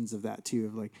conversations of that too.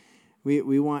 Of like,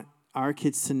 we want our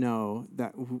kids to know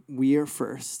that we are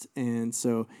first. And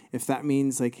so if that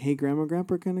means like, hey, grandma,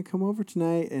 grandpa are going to come over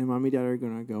tonight and mommy, dad are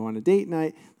going to go on a date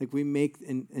night, like we make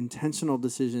intentional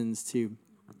decisions to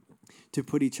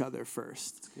put each other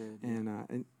first.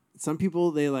 And some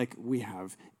people, we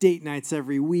have date nights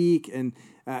every week, and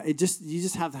you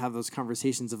just have to have those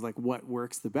conversations of like what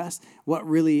works the best, what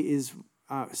really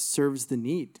serves the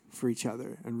need for each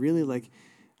other. And really like,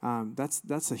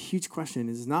 that's a huge question.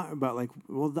 It's not about like,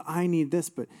 well, I need this,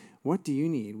 but what do you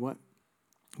need? What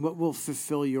will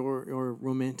fulfill your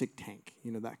romantic tank?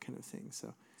 That kind of thing.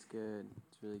 So it's good.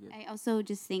 It's really good. I also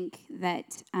just think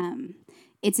that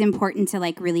it's important to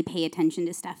like really pay attention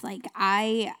to stuff. Like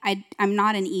I'm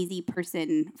not an easy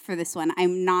person for this one.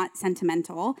 I'm not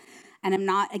sentimental, and I'm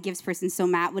not a gifts person. So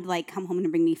Matt would like come home and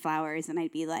bring me flowers, and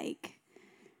I'd be like,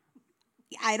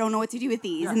 I don't know what to do with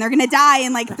these, and they're gonna die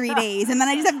in like 3 days, and then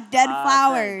I just have dead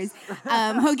flowers.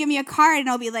 He'll give me a card, and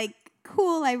I'll be like,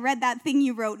 cool, I read that thing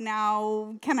you wrote.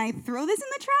 Now, can I throw this in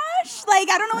the trash? Like,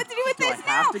 I don't know what to do with this now.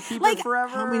 I have to keep it forever?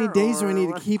 How many days do I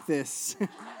need to keep this?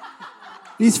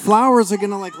 These flowers are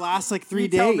gonna like last like 3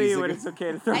 days. Tell me when it's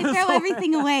okay to throw. I throw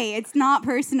everything away. It's not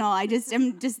personal. I'm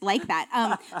just like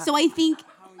that. So I think.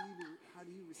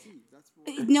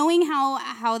 Knowing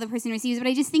how the person receives, but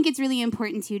I just think it's really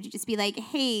important to just be like,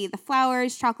 hey, the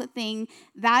flowers, chocolate thing,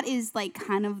 that is like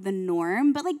kind of the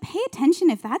norm, but like pay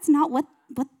attention if that's not what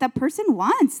the person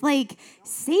wants. Like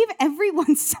save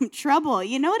everyone some trouble.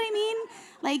 You know what I mean?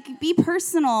 Like be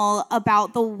personal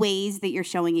about the ways that you're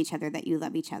showing each other that you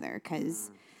love each other, because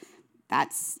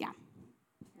that's, yeah.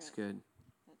 It's good.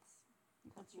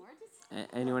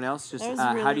 Anyone else? Just Really...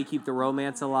 how do you keep the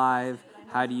romance alive?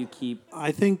 How do you keep...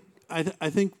 I think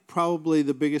probably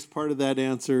the biggest part of that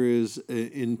answer is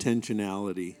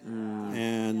intentionality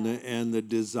and the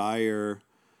desire.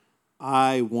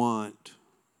 I want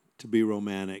to be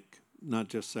romantic, not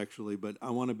just sexually, but I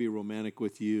want to be romantic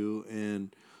with you.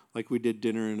 And like we did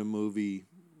dinner and a movie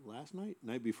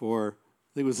night before.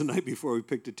 I think it was the night before I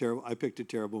picked a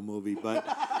terrible movie, but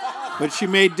she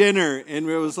made dinner, and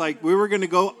it was like we were going to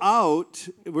go out.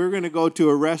 We were going to go to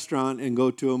a restaurant and go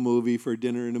to a movie for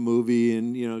dinner and a movie,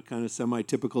 and kind of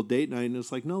semi-typical date night. And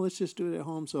it's like, no, let's just do it at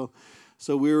home. So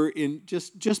we were in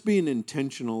just being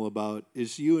intentional about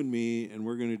it's you and me, and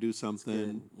we're going to do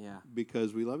something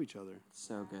because we love each other.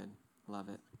 So good, love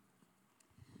it.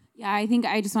 Yeah, I think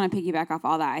I just want to piggyback off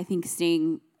all that. I think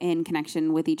staying in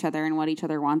connection with each other and what each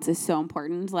other wants is so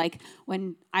important. Like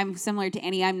when I'm similar to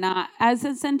Annie, I'm not as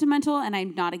sentimental and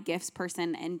I'm not a gifts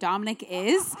person, and Dominic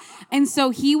is. And so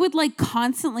he would like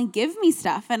constantly give me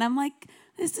stuff, and I'm like,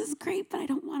 this is great, but I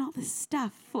don't want all this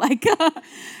stuff. Like,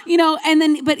 and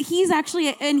then, but he's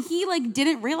actually, and he like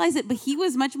didn't realize it, but he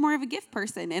was much more of a gift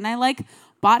person. And I like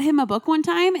bought him a book one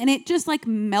time, and it just like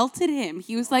melted him.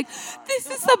 He was like,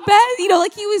 this is the best,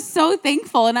 like he was so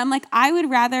thankful. And I'm like, I would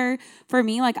rather, for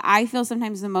me, like I feel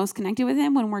sometimes the most connected with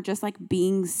him when we're just like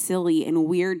being silly and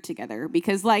weird together,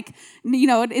 because like,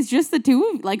 it's just the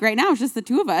two, like right now it's just the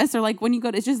two of us, or like when you go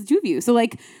to, it's just the two of you. So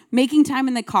like making time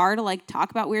in the car to like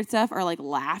talk about weird stuff, or like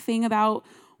laughing about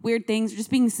weird things, or just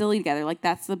being silly together. Like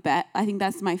that's the bet. I think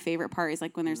that's my favorite part, is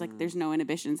like when there's no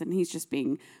inhibitions and he's just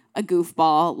being a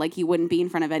goofball. Like he wouldn't be in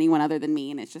front of anyone other than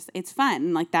me. And it's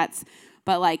fun. Like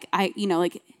but like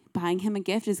like buying him a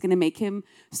gift is going to make him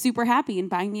super happy, and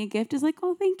buying me a gift is like,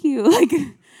 oh, thank you. Like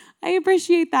I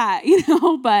appreciate that,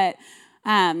 but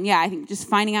I think just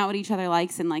finding out what each other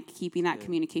likes and like keeping that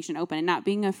communication open, and not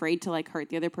being afraid to like hurt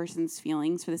the other person's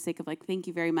feelings for the sake of like, thank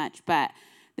you very much, but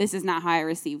this is not how I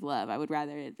receive love. I would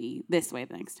rather it be this way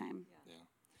the next time. Yeah.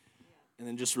 And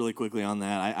then just really quickly on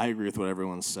that, I agree with what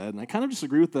everyone said. And I kind of just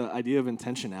agree with the idea of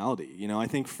intentionality. I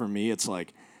think for me, it's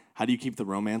like how do you keep the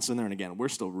romance in there? And again, we're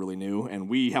still really new, and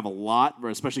we have a lot,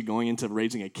 especially going into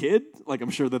raising a kid. Like, I'm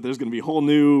sure that there's going to be whole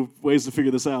new ways to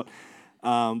figure this out.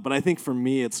 But I think for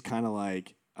me, it's kind of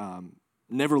like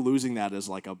never losing that as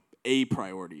like a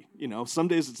priority. You know, some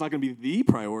days it's not going to be the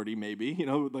priority, maybe, you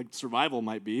know, like survival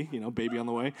might be, you know, baby on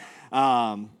the way.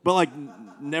 But like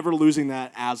never losing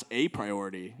that as a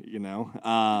priority, you know.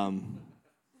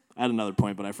 I had another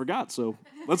point, but I forgot. So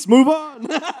let's move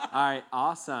on. All right,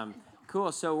 awesome.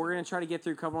 Cool. So we're going to try to get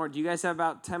through a couple more. Do you guys have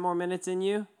about 10 more minutes in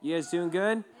you? You guys doing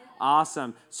good?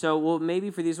 Awesome. So we'll maybe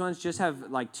for these ones just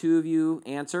have like 2 of you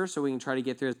answer so we can try to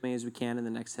get through as many as we can in the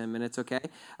next 10 minutes, okay?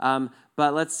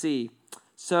 But let's see.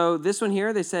 So this one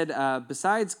here, they said,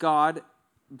 besides God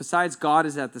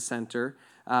is at the center,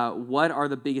 what are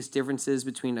the biggest differences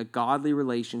between a godly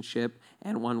relationship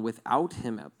and one without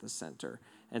him at the center?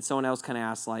 And someone else kind of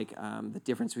asked like the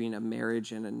difference between a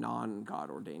marriage and a non-God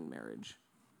ordained marriage.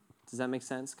 Does that make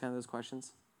sense, kind of those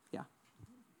questions? Yeah.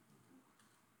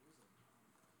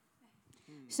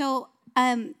 So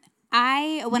when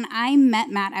I met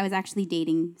Matt, I was actually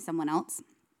dating someone else.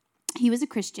 He was a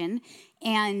Christian,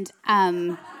 and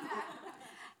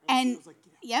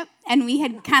yep, and we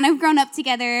had kind of grown up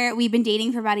together. We've been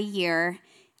dating for about a year.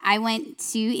 I went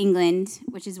to England,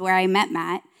 which is where I met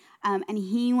Matt, and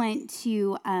he went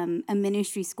to a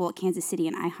ministry school at Kansas City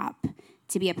and IHOP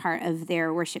to be a part of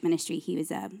their worship ministry. He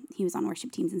was on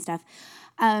worship teams and stuff,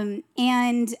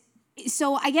 and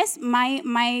so I guess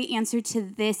my answer to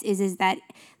this is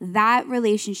that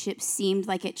relationship seemed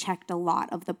like it checked a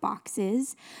lot of the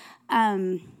boxes,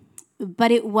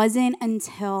 but it wasn't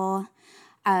until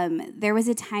there was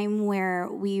a time where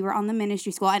we were on the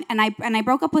ministry school, and I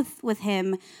broke up with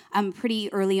him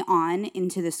pretty early on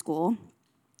into the school,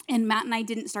 and Matt and I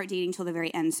didn't start dating till the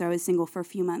very end, so I was single for a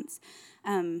few months.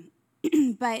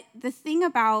 But the thing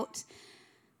about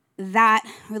that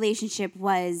relationship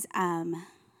was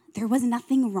there was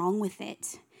nothing wrong with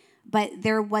it, but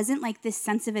there wasn't like this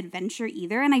sense of adventure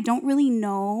either, and I don't really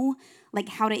know like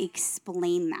how to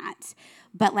explain that.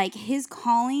 But like his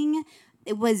calling,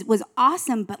 it was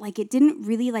awesome, but like it didn't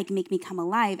really like make me come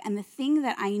alive. And the thing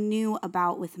that I knew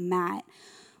about with Matt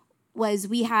was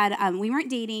we weren't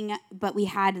dating, but we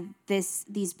had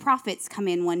these prophets come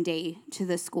in one day to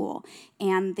the school,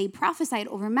 and they prophesied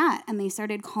over Matt, and they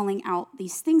started calling out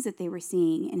these things that they were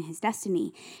seeing in his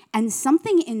destiny, and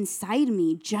something inside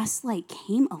me just like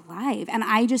came alive, and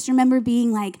I just remember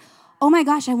being like, oh my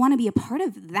gosh, I want to be a part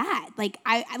of that. Like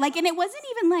I and it wasn't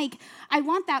even like I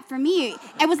want that for me.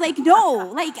 I was like, no,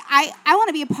 like I want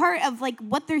to be a part of like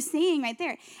what they're saying right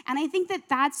there, and I think that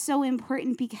that's so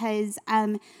important because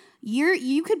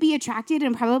you could be attracted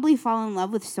and probably fall in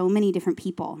love with so many different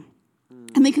people.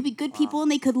 And they could be good people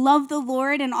and they could love the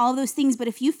Lord and all those things. But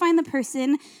if you find the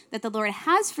person that the Lord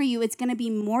has for you, it's going to be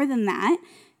more than that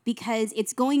because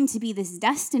it's going to be this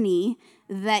destiny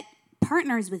that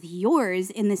partners with yours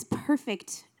in this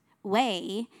perfect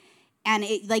way. And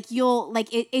it like you'll like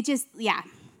it just, yeah.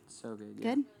 So good.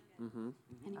 Yeah. Good? Mm-hmm.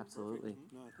 Absolutely.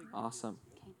 Awesome.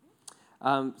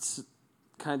 So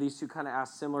kind of these two kind of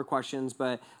ask similar questions,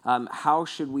 but how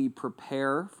should we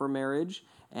prepare for marriage?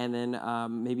 And then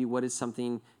maybe what is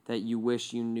something that you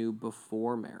wish you knew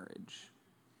before marriage?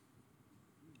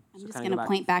 I'm just going to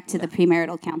point back to the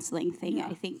premarital counseling thing.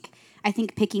 Yeah. I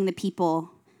think picking the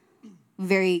people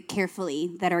very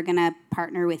carefully that are going to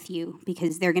partner with you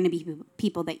because they're going to be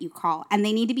people that you call. And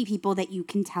they need to be people that you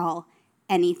can tell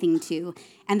anything to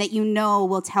and that you know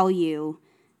will tell you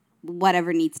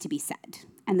whatever needs to be said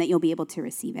and that you'll be able to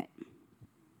receive it.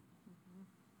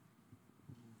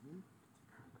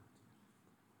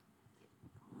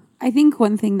 I think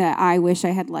one thing that I wish I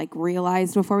had like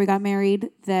realized before we got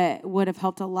married that would have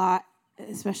helped a lot,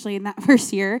 especially in that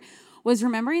first year, was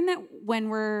remembering that when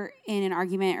we're in an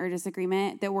argument or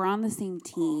disagreement, that we're on the same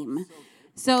team.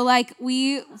 So like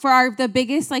the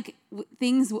biggest like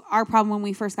things, our problem when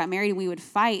we first got married and we would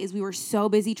fight is we were so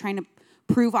busy trying to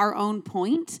prove our own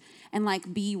point and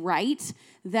like be right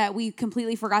that we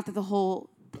completely forgot that the whole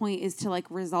point is to like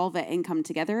resolve it and come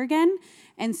together again.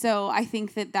 And so I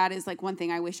think that is like one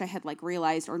thing I wish I had like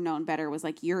realized or known better was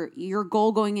like your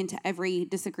goal going into every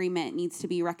disagreement needs to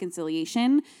be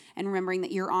reconciliation and remembering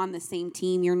that you're on the same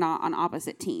team, you're not on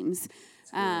opposite teams.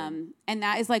 And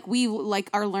that is like we like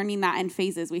are learning that in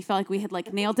phases. We felt like we had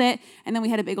like nailed it, and then we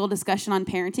had a big old discussion on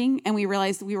parenting, and we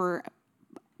realized we were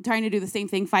trying to do the same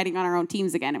thing, fighting on our own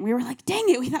teams again. And we were like, dang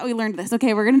it, we thought we learned this.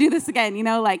 Okay, we're going to do this again, you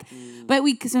know, like,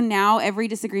 so now every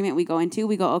disagreement we go into,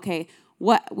 we go, okay,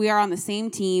 we are on the same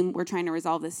team. We're trying to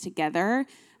resolve this together.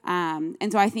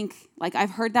 And so I think, like,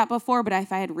 I've heard that before, but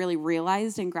if I had really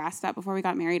realized and grasped that before we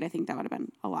got married, I think that would have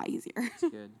been a lot easier.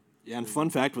 Good. Yeah, and fun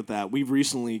fact with that, we've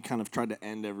recently kind of tried to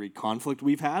end every conflict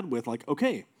we've had with like,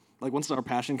 okay, like once our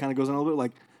passion kind of goes on a little bit,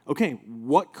 like, okay,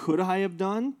 what could I have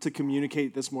done to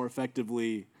communicate this more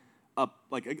effectively up?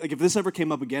 Like if this ever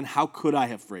came up again, how could I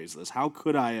have phrased this? How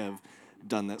could I have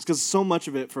done this? Because so much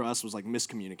of it for us was like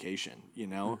miscommunication, you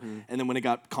know? And then when it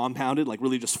got compounded, like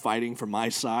really just fighting for my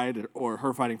side or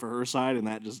her fighting for her side, and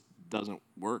that just doesn't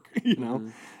work, you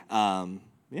know?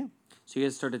 Yeah. So you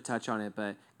guys started to touch on it,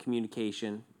 but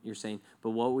communication, you're saying, but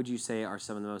what would you say are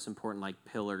some of the most important like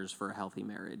pillars for a healthy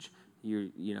marriage?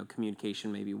 You know,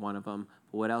 communication may be one of them,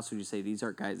 but what else would you say? These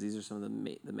are some of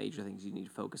the major things you need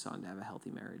to focus on to have a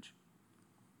healthy marriage.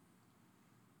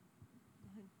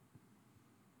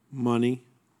 Money.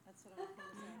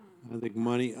 I think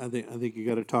money. I think you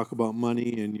got to talk about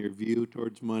money and your view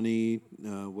towards money.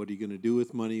 What are you going to do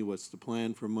with money? What's the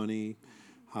plan for money?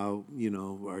 How, you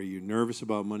know, are you nervous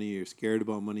about money? Are you scared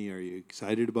about money? Are you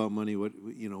excited about money?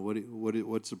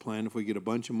 What's the plan if we get a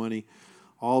bunch of money?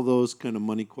 All those kind of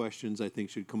money questions I think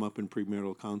should come up in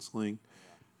premarital counseling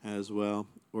as well,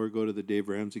 or go to the Dave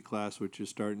Ramsey class, which is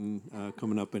starting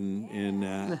coming up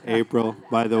in April.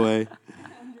 By the way.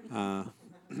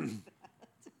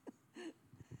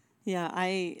 Yeah,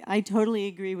 I totally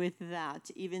agree with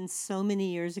that. Even so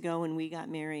many years ago when we got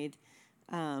married,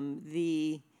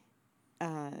 the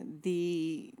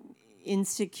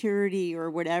insecurity or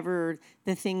whatever,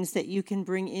 the things that you can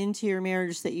bring into your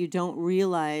marriage that you don't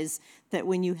realize, that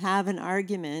when you have an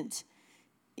argument,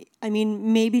 I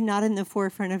mean, maybe not in the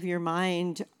forefront of your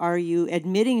mind are you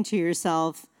admitting to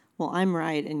yourself, well, I'm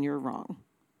right and you're wrong,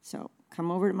 so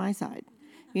come over to my side,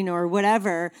 you know, or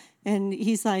whatever. And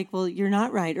he's like, well, you're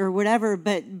not right, or whatever.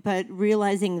 But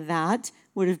realizing that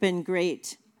would have been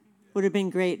great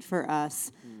for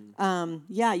us.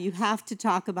 Yeah, you have to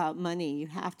talk about money. You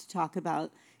have to talk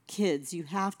about kids. You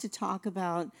have to talk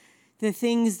about the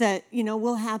things that, you know,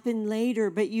 will happen later,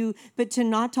 but to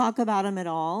not talk about them at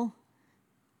all.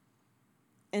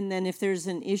 And then if there's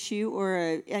an issue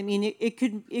it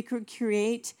could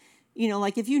create, you know,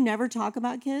 like if you never talk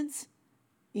about kids,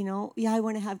 you know, yeah, I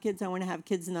want to have kids,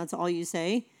 and that's all you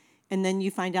say. And then you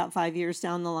find out 5 years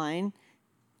down the line,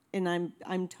 and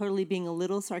I'm totally being a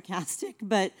little sarcastic,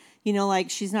 but, you know, like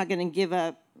she's not going to give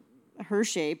up her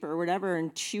shape or whatever,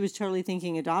 and she was totally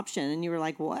thinking adoption, and you were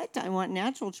like, what? I want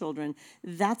natural children.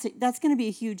 That's going to be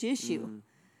a huge issue,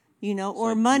 you know, or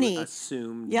like money. You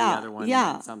assumed the other one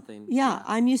meant something. Yeah,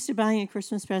 I'm used to buying a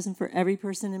Christmas present for every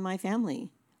person in my family.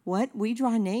 What? We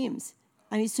draw names.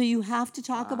 I mean, so you have to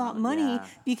talk about money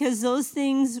because those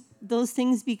things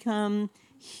become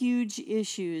huge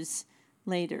issues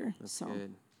later. That's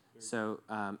good. So,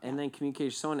 and then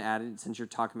communication. Someone added, since you're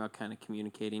talking about kind of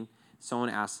communicating, someone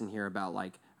asked in here about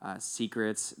like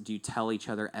secrets. Do you tell each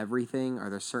other everything? Are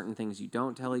there certain things you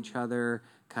don't tell each other?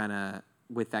 Kind of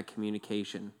with that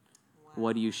communication. Wow.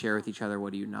 What do you share with each other?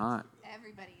 What do you not?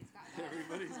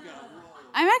 Everybody's got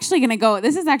I'm actually going to go.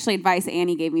 This is actually advice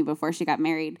Annie gave me before she got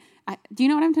married. Do you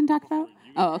know what I'm going to talk about?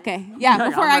 Oh, okay. Yeah,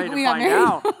 before we got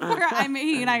married. Before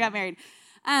he and I got married.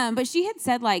 But she had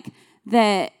said like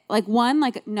that, like one,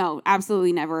 like no,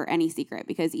 absolutely never any secret,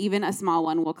 because even a small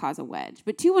one will cause a wedge.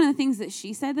 But two, one of the things that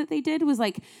she said that they did was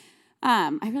like,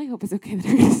 I really hope it's okay that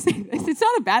I'm going to say this. It's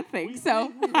not a bad thing.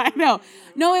 So I know.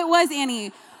 No, it was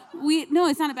Annie. No,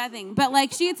 it's not a bad thing. But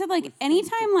like she had said, like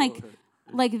anytime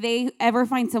like they ever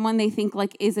find someone they think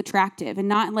like is attractive and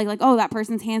not like oh, that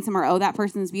person's handsome or oh, that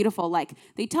person's beautiful, like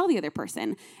they tell the other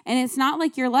person. And it's not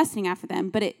like you're lusting after them,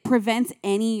 but it prevents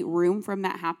any room from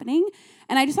that happening.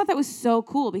 And I just thought that was so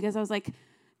cool, because I was like,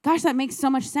 gosh, that makes so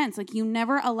much sense. Like you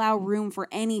never allow room for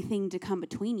anything to come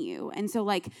between you. And so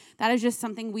like that is just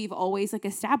something we've always like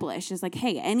established, is like,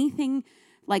 hey, anything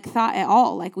like thought at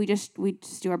all, like we just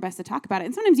do our best to talk about it.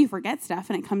 And sometimes you forget stuff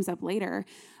and it comes up later.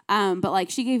 But like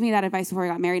she gave me that advice before I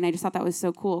got married, and I just thought that was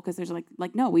so cool, because there's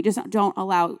like no, we just don't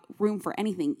allow room for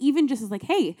anything. Even just as like,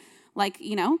 hey, like,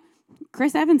 you know,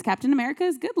 Chris Evans, Captain America,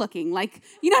 is good looking. Like,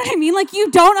 you know what I mean? Like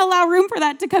you don't allow room for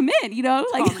that to come in, you know?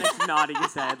 Like nodding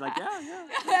his head, like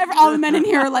yeah. All the men in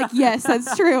here are like, yes,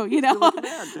 that's true, you know?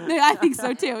 I think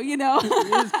so too, you know? He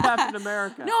is Captain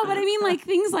America. No, but I mean like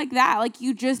things like that, like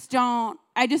you just don't.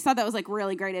 I just thought that was like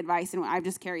really great advice, and I've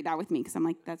just carried that with me, because I'm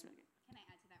like, that's really good. Can I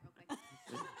add to that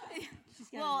real quick?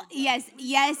 Well,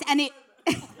 yes, and it.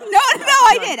 No,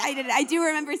 I did. I do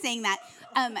remember saying that.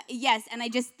 Yes, and I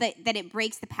just that it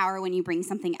breaks the power when you bring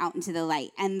something out into the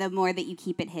light, and the more that you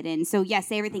keep it hidden. So yes,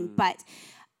 say everything, but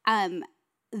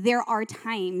there are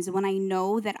times when I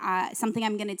know that something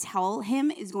I'm going to tell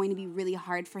him is going to be really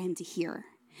hard for him to hear.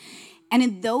 And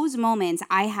in those moments,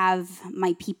 I have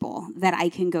my people that I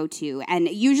can go to. And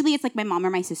usually it's like my mom or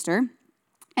my sister.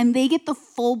 And they get the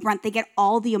full brunt. They get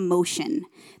all the emotion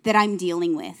that I'm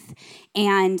dealing with.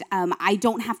 And I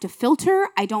don't have to filter.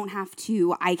 I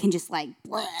can just like,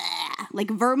 blah, like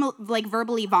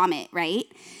verbally vomit, right?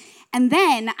 And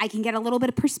then I can get a little bit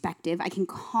of perspective. I can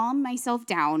calm myself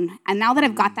down. And now that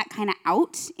I've got that kind of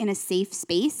out in a safe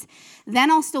space, then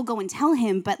I'll still go and tell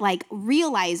him, but like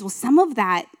realize, well, some of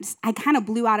that I kind of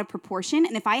blew out of proportion.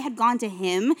 And if I had gone to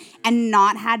him and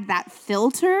not had that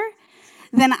filter,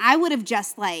 then I would have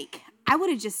just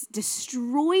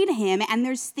destroyed him. And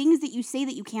there's things that you say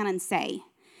that you can't unsay.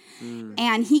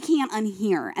 And he can't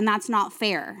unhear. And that's not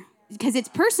fair. Because it's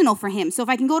personal for him. So if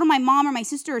I can go to my mom or my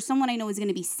sister or someone I know is going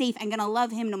to be safe, I'm going to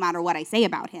love him no matter what I say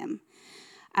about him.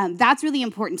 That's really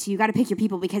important too. You got to pick your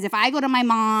people, because if I go to my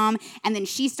mom and then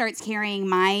she starts carrying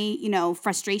my,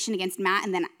 frustration against Matt,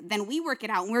 and then we work it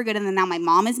out and we're good, and then now my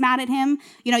mom is mad at him.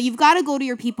 You've got to go to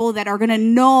your people that are going to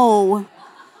know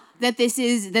that this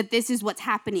is what's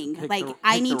happening.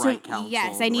 I need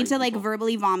to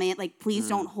verbally vomit. Like, please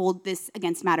don't hold this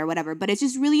against Matt or whatever. But it's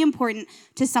just really important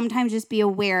to sometimes just be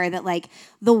aware that like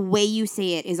the way you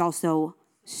say it is also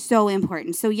so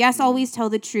important. So yes, always tell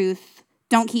the truth.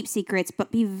 Don't keep secrets,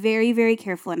 but be very, very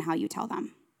careful in how you tell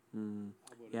them.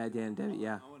 Yeah, Dan, Debbie,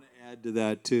 yeah. I want to add to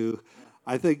that too.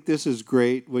 I think this is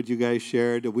great what you guys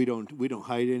shared. We don't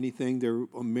hide anything. They're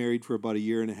married for about 1.5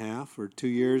 years or 2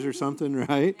 years or something,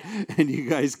 right? And you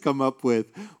guys come up with,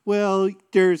 well,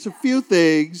 there's a few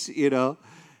things,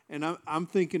 And I'm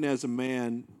thinking as a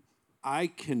man, I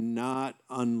cannot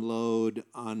unload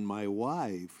on my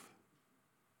wife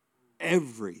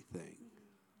everything.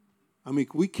 I mean,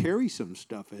 we carry some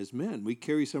stuff as men. We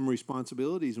carry some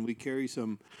responsibilities, and we carry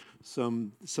some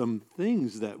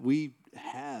things that we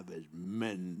have as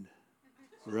men,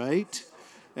 right?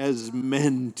 As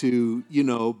men to,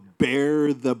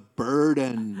 bear the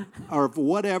burden or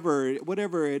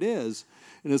whatever it is.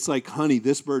 And it's like, honey,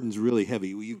 this burden's really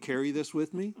heavy. Will you carry this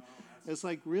with me? It's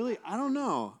like, really? I don't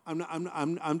know.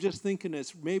 I'm just thinking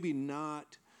it's maybe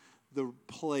not the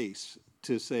place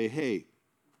to say, hey,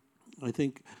 I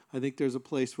think there's a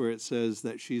place where it says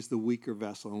that she's the weaker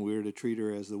vessel, and we're to treat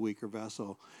her as the weaker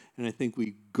vessel. And I think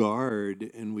we guard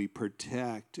and we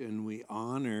protect and we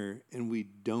honor, and we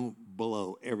don't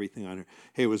blow everything on her.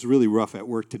 Hey, it was really rough at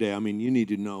work today. I mean, you need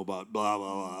to know about blah,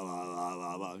 blah, blah, blah, blah,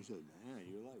 blah, blah. I said, man,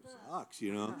 your life sucks,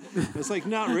 It's like,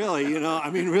 not really,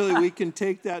 I mean, really, we can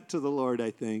take that to the Lord,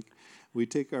 I think. We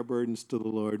take our burdens to the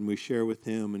Lord and we share with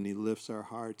Him, and He lifts our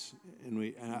hearts.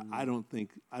 And I don't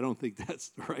think that's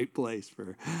the right place for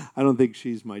her. I don't think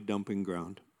she's my dumping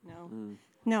ground.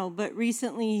 No, but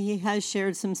recently he has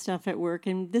shared some stuff at work,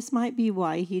 and this might be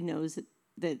why he knows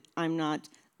that I'm not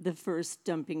the first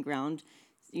dumping ground.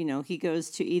 He goes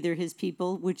to either his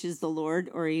people, which is the Lord,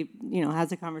 or he,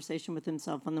 has a conversation with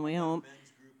himself on the way home.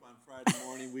 Men's group on Friday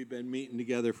morning. We've been meeting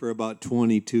together for about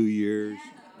 22 years.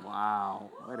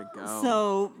 Wow, way to go.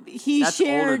 So That's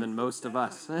shared, older than most of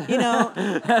us.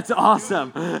 That's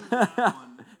awesome.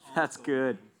 That's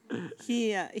good.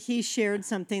 He shared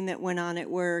something that went on at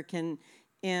work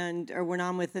or went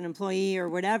on with an employee or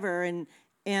whatever,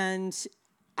 and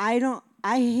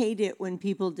I hate it when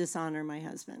people dishonor my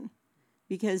husband,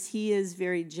 because he is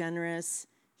very generous.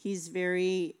 He's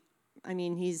very,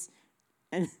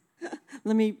 and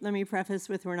let me preface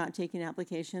with, we're not taking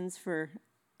applications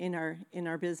in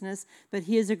our business, but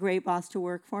he is a great boss to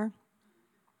work for.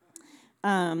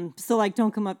 So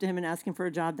don't come up to him and ask him for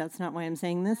a job. That's not why I'm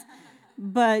saying this.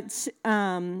 But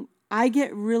I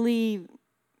get really,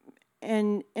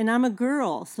 and I'm a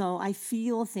girl, so I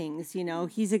feel things,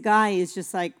 He's a guy, he's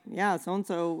just like, yeah,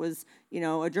 so-and-so was,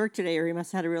 a jerk today, or he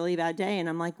must have had a really bad day. And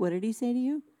I'm like, what did he say to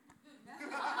you?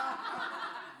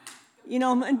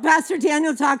 And Pastor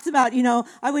Daniel talks about,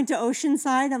 I went to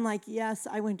Oceanside. I'm like, yes,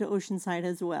 I went to Oceanside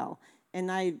as well. And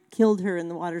I killed her in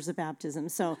the waters of baptism.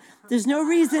 So there's no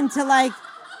reason to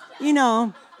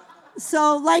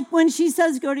So when she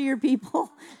says go to your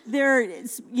people, they're,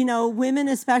 women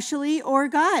especially, or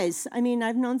guys. I mean,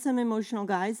 I've known some emotional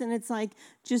guys, and it's like,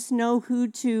 just know who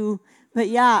to,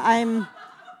 know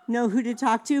who to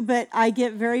talk to, but I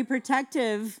get very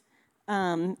protective.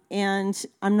 And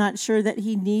I'm not sure that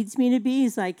he needs me to be.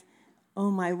 He's like, oh,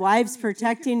 my wife's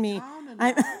protecting me.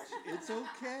 It's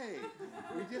okay.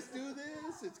 We just do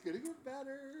this. It's going to get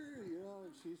better.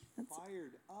 She's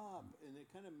fired up, and it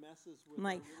kind of messes with I'm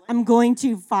like, I'm going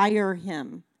to fire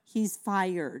him. He's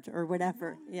fired or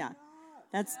whatever. Yeah.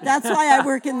 That's why I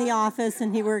work in the office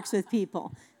and he works with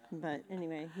people. But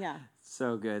anyway, yeah.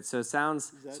 So good. So it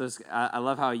sounds, I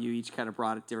love how you each kind of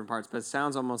brought it different parts, but it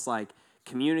sounds almost like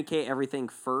communicate everything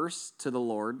first to the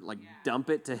Lord, like dump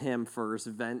it to him first,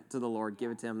 vent to the Lord,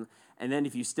 give it to him. And then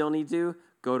if you still need to,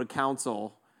 go to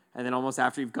counsel. And then almost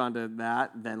after you've gone to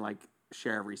that, then like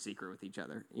share every secret with each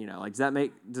other. Like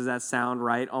does that sound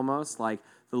right almost? Like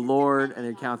the Lord and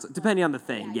the counsel, depending on the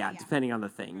thing. Yeah, depending on the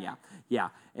thing. Yeah.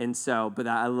 And so, but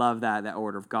I love that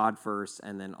order of God first,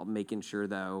 and then making sure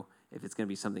though, if it's going to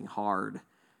be something hard,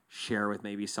 share with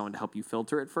maybe someone to help you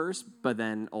filter it first, but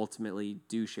then ultimately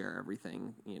do share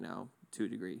everything, to a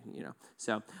degree,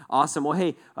 So awesome. Well,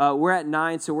 hey, we're at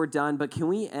 9, so we're done, but can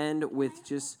we end with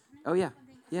just, oh yeah.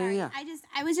 Yeah.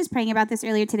 I was just praying about this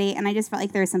earlier today, and I just felt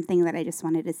like there was something that I just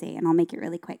wanted to say, and I'll make it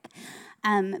really quick.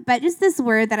 But just this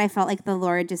word that I felt like the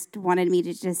Lord just wanted me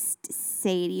to just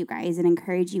say to you guys and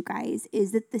encourage you guys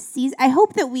is that the season, I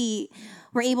hope that we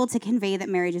were able to convey that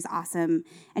marriage is awesome,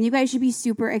 and you guys should be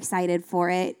super excited for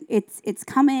it. It's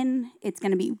coming. It's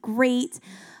going to be great.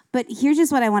 But here's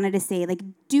just what I wanted to say. Like,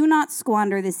 do not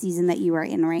squander the season that you are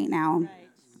in right now. Right.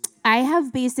 I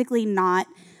have basically not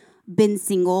been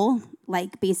single,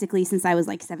 like, basically since I was,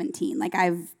 17. Like,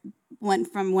 I've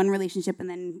went from one relationship and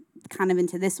then kind of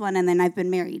into this one, and then I've been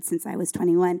married since I was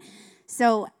 21.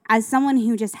 So as someone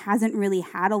who just hasn't really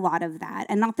had a lot of that,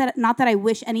 and not that I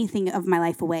wish anything of my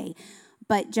life away,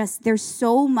 but just there's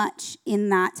so much in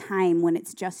that time when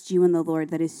it's just you and the Lord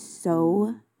that is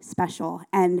so special.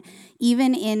 And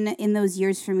even in those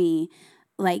years for me,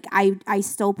 like I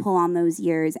still pull on those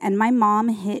years. And my mom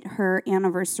hit her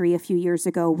anniversary a few years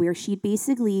ago where she'd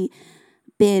basically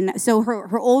been, so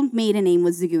her old maiden name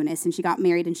was Zagunis, and she got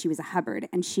married and she was a Hubbard.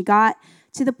 And she got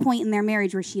to the point in their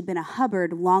marriage where she'd been a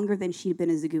Hubbard longer than she'd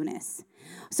been a Zagunis.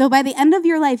 So by the end of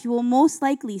your life, you will most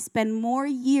likely spend more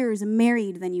years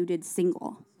married than you did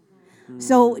single.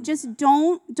 So just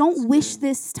don't wish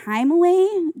this time away.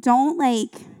 Don't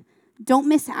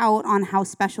miss out on how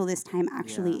special this time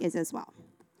actually is as well.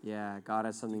 Yeah, God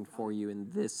has something for you in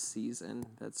this season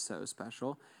that's so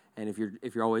special. And if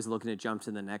you're always looking to jump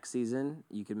to the next season,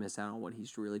 you can miss out on what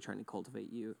he's really trying to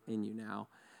cultivate you now.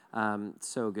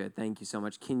 So good. Thank you so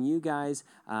much. Can you guys,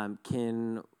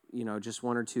 just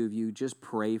one or two of you just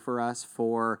pray for us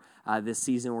for this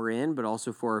season we're in, but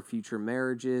also for our future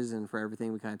marriages and for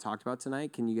everything we kind of talked about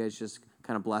tonight? Can you guys just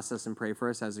kind of bless us and pray for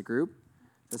us as a group?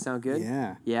 Does that sound good?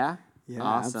 Yeah. Yeah? Yeah,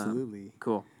 awesome. Absolutely.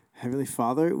 Cool. Heavenly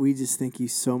Father, we just thank you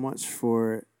so much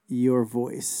for your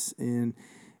voice in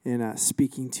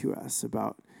speaking to us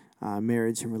about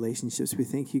marriage and relationships. We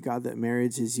thank you, God, that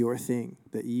marriage is your thing,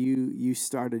 that you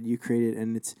started, you created,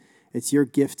 and it's your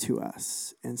gift to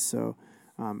us. And so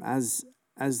as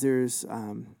there's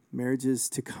marriages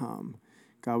to come,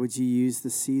 God, would you use the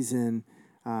season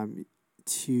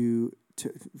to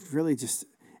really just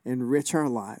enrich our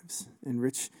lives,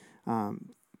 enrich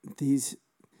these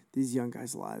young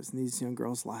guys' lives and these young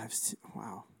girls' lives.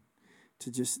 Wow.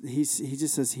 He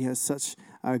just says he has such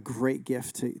a great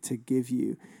gift to give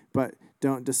you, but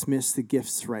don't dismiss the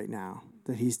gifts right now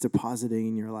that he's depositing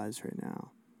in your lives right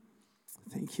now.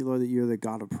 Thank you, Lord, that you're the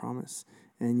God of promise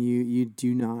and you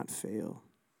do not fail.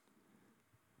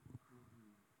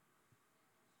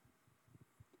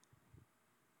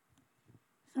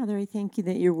 Father, I thank you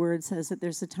that your word says that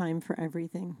there's a time for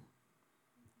everything.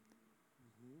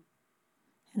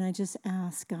 And I just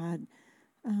ask, God,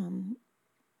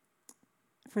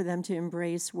 for them to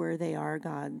embrace where they are,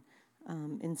 God.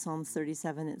 In Psalms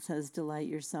 37, it says, delight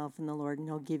yourself in the Lord, and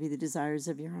he'll give you the desires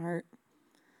of your heart.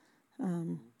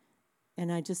 And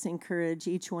I just encourage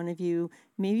each one of you,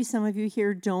 maybe some of you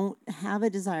here don't have a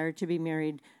desire to be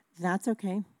married. That's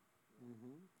okay.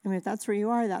 I mean, if that's where you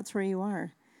are, that's where you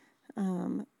are.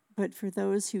 But for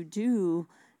those who do,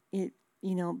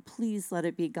 please let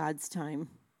it be God's time.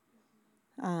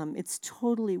 It's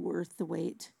totally worth the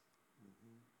wait.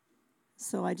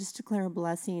 So I just declare a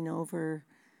blessing over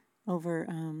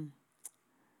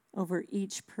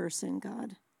each person,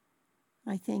 God.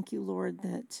 I thank you, Lord,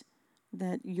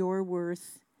 that your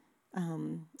worth,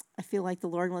 I feel like the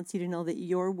Lord wants you to know that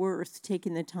you're worth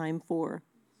taking the time for.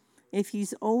 If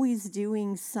he's always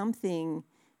doing something,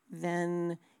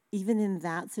 then even in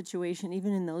that situation,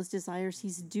 even in those desires,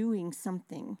 he's doing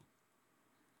something.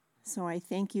 So I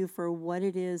thank you for what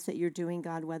it is that you're doing,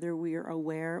 God, whether we are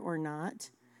aware or not.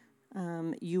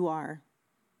 You are.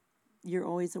 You're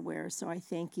always aware. So I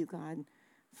thank you, God,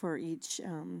 for each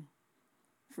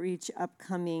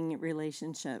upcoming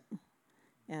relationship.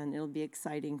 And it'll be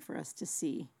exciting for us to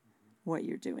see what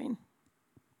you're doing.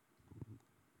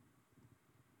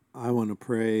 I want to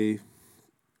pray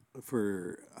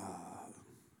for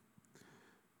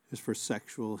just for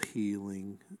sexual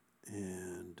healing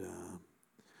and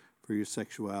for your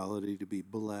sexuality to be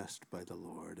blessed by the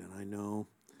Lord. And I know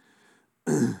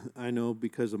I know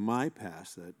because of my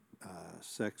past that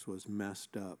sex was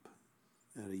messed up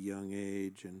at a young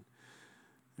age, and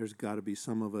there's got to be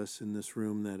some of us in this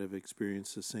room that have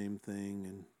experienced the same thing.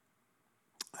 And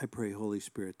I pray, Holy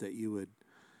Spirit, that you would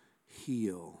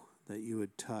heal, that you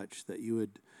would touch, that you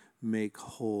would make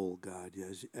whole, God.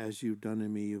 As you've done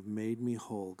in me, you've made me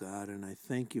whole, God, and I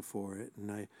thank you for it.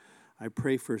 And I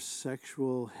pray for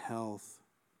sexual health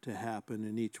to happen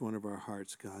in each one of our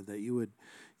hearts, God, that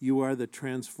you are the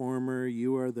transformer,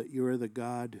 you are the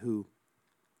God who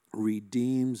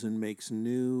redeems and makes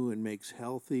new and makes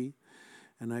healthy.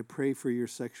 And I pray for your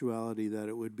sexuality, that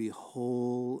it would be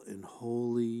whole and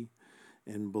holy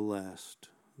and blessed,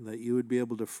 that you would be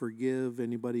able to forgive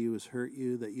anybody who has hurt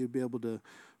you, that you'd be able to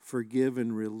forgive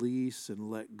and release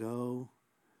and let go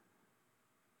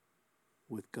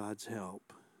with God's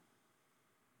help.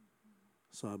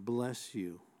 So I bless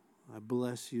you. I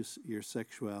bless you, your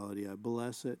sexuality. I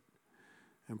bless it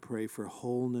and pray for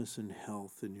wholeness and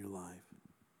health in your life.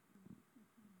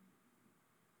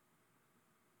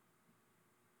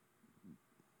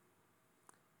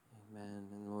 Amen.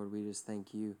 And Lord, we just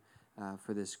thank you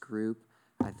for this group.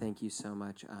 I thank you so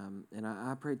much. And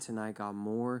I pray tonight, God,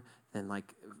 more than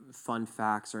like fun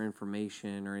facts or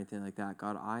information or anything like that.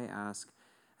 God, I ask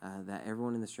that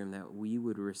everyone in this room, that we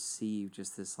would receive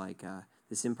just this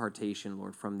this impartation,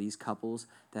 Lord, from these couples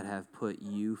that have put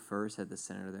you first at the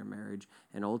center of their marriage.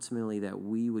 And ultimately that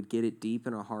we would get it deep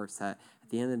in our hearts that at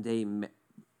the end of the day,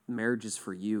 marriage is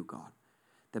for you, God.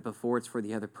 That before it's for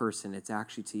the other person, it's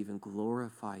actually to even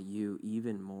glorify you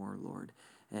even more, Lord.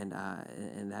 And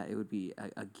that it would be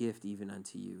a gift even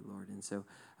unto you, Lord. And so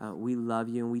we love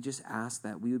you, and we just ask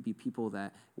that we would be people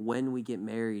that when we get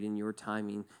married in your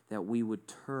timing, that we would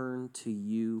turn to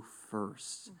you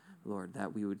first, Lord,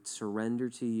 that we would surrender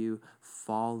to you,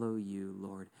 follow you,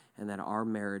 Lord, and that our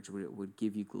marriage would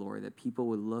give you glory, that people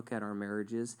would look at our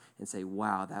marriages and say,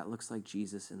 wow, that looks like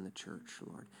Jesus in the church,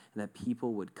 Lord, and that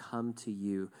people would come to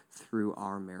you through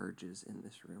our marriages in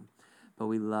this room. But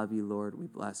we love you, Lord. We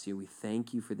bless you. We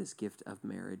thank you for this gift of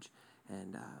marriage.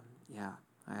 And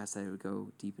I ask that it would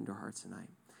go deep into our hearts tonight.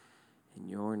 In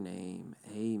your name,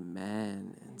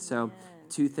 amen. And so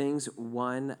 2 things.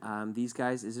 One, these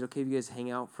guys, is it okay if you guys hang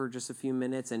out for just a few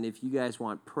minutes? And if you guys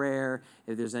want prayer,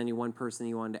 if there's any one person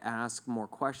you wanted to ask more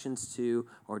questions to,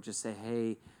 or just say,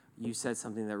 hey, you said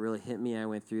something that really hit me. I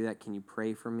went through that. Can you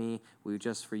pray for me? We would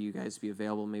just for you guys to be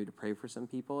available maybe to pray for some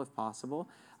people if possible.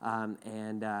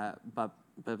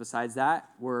 But besides that,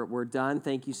 we're done.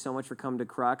 Thank you so much for coming to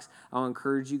Crux. I'll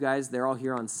encourage you guys. They're all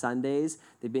here on Sundays.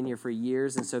 They've been here for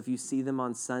years. And so if you see them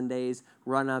on Sundays,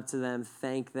 run up to them,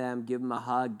 thank them, give them a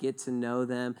hug, get to know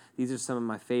them. These are some of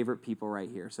my favorite people right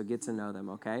here. So get to know them,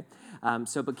 okay?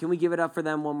 But can we give it up for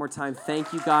them one more time?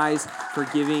 Thank you guys for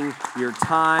giving your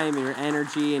time and your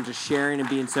energy and just sharing and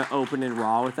being so open and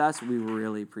raw with us. We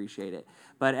really appreciate it.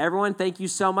 But everyone, thank you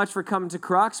so much for coming to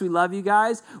Crux. We love you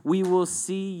guys. We will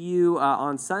see you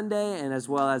on Sunday and as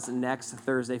well as next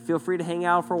Thursday. Feel free to hang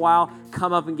out for a while.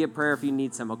 Come up and get prayer if you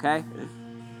need some, okay?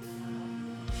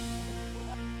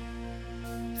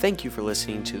 Thank you for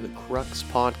listening to the Crux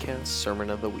Podcast Sermon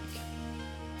of the Week.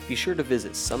 Be sure to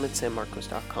visit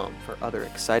summitsanmarcos.com for other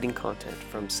exciting content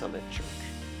from Summit Church.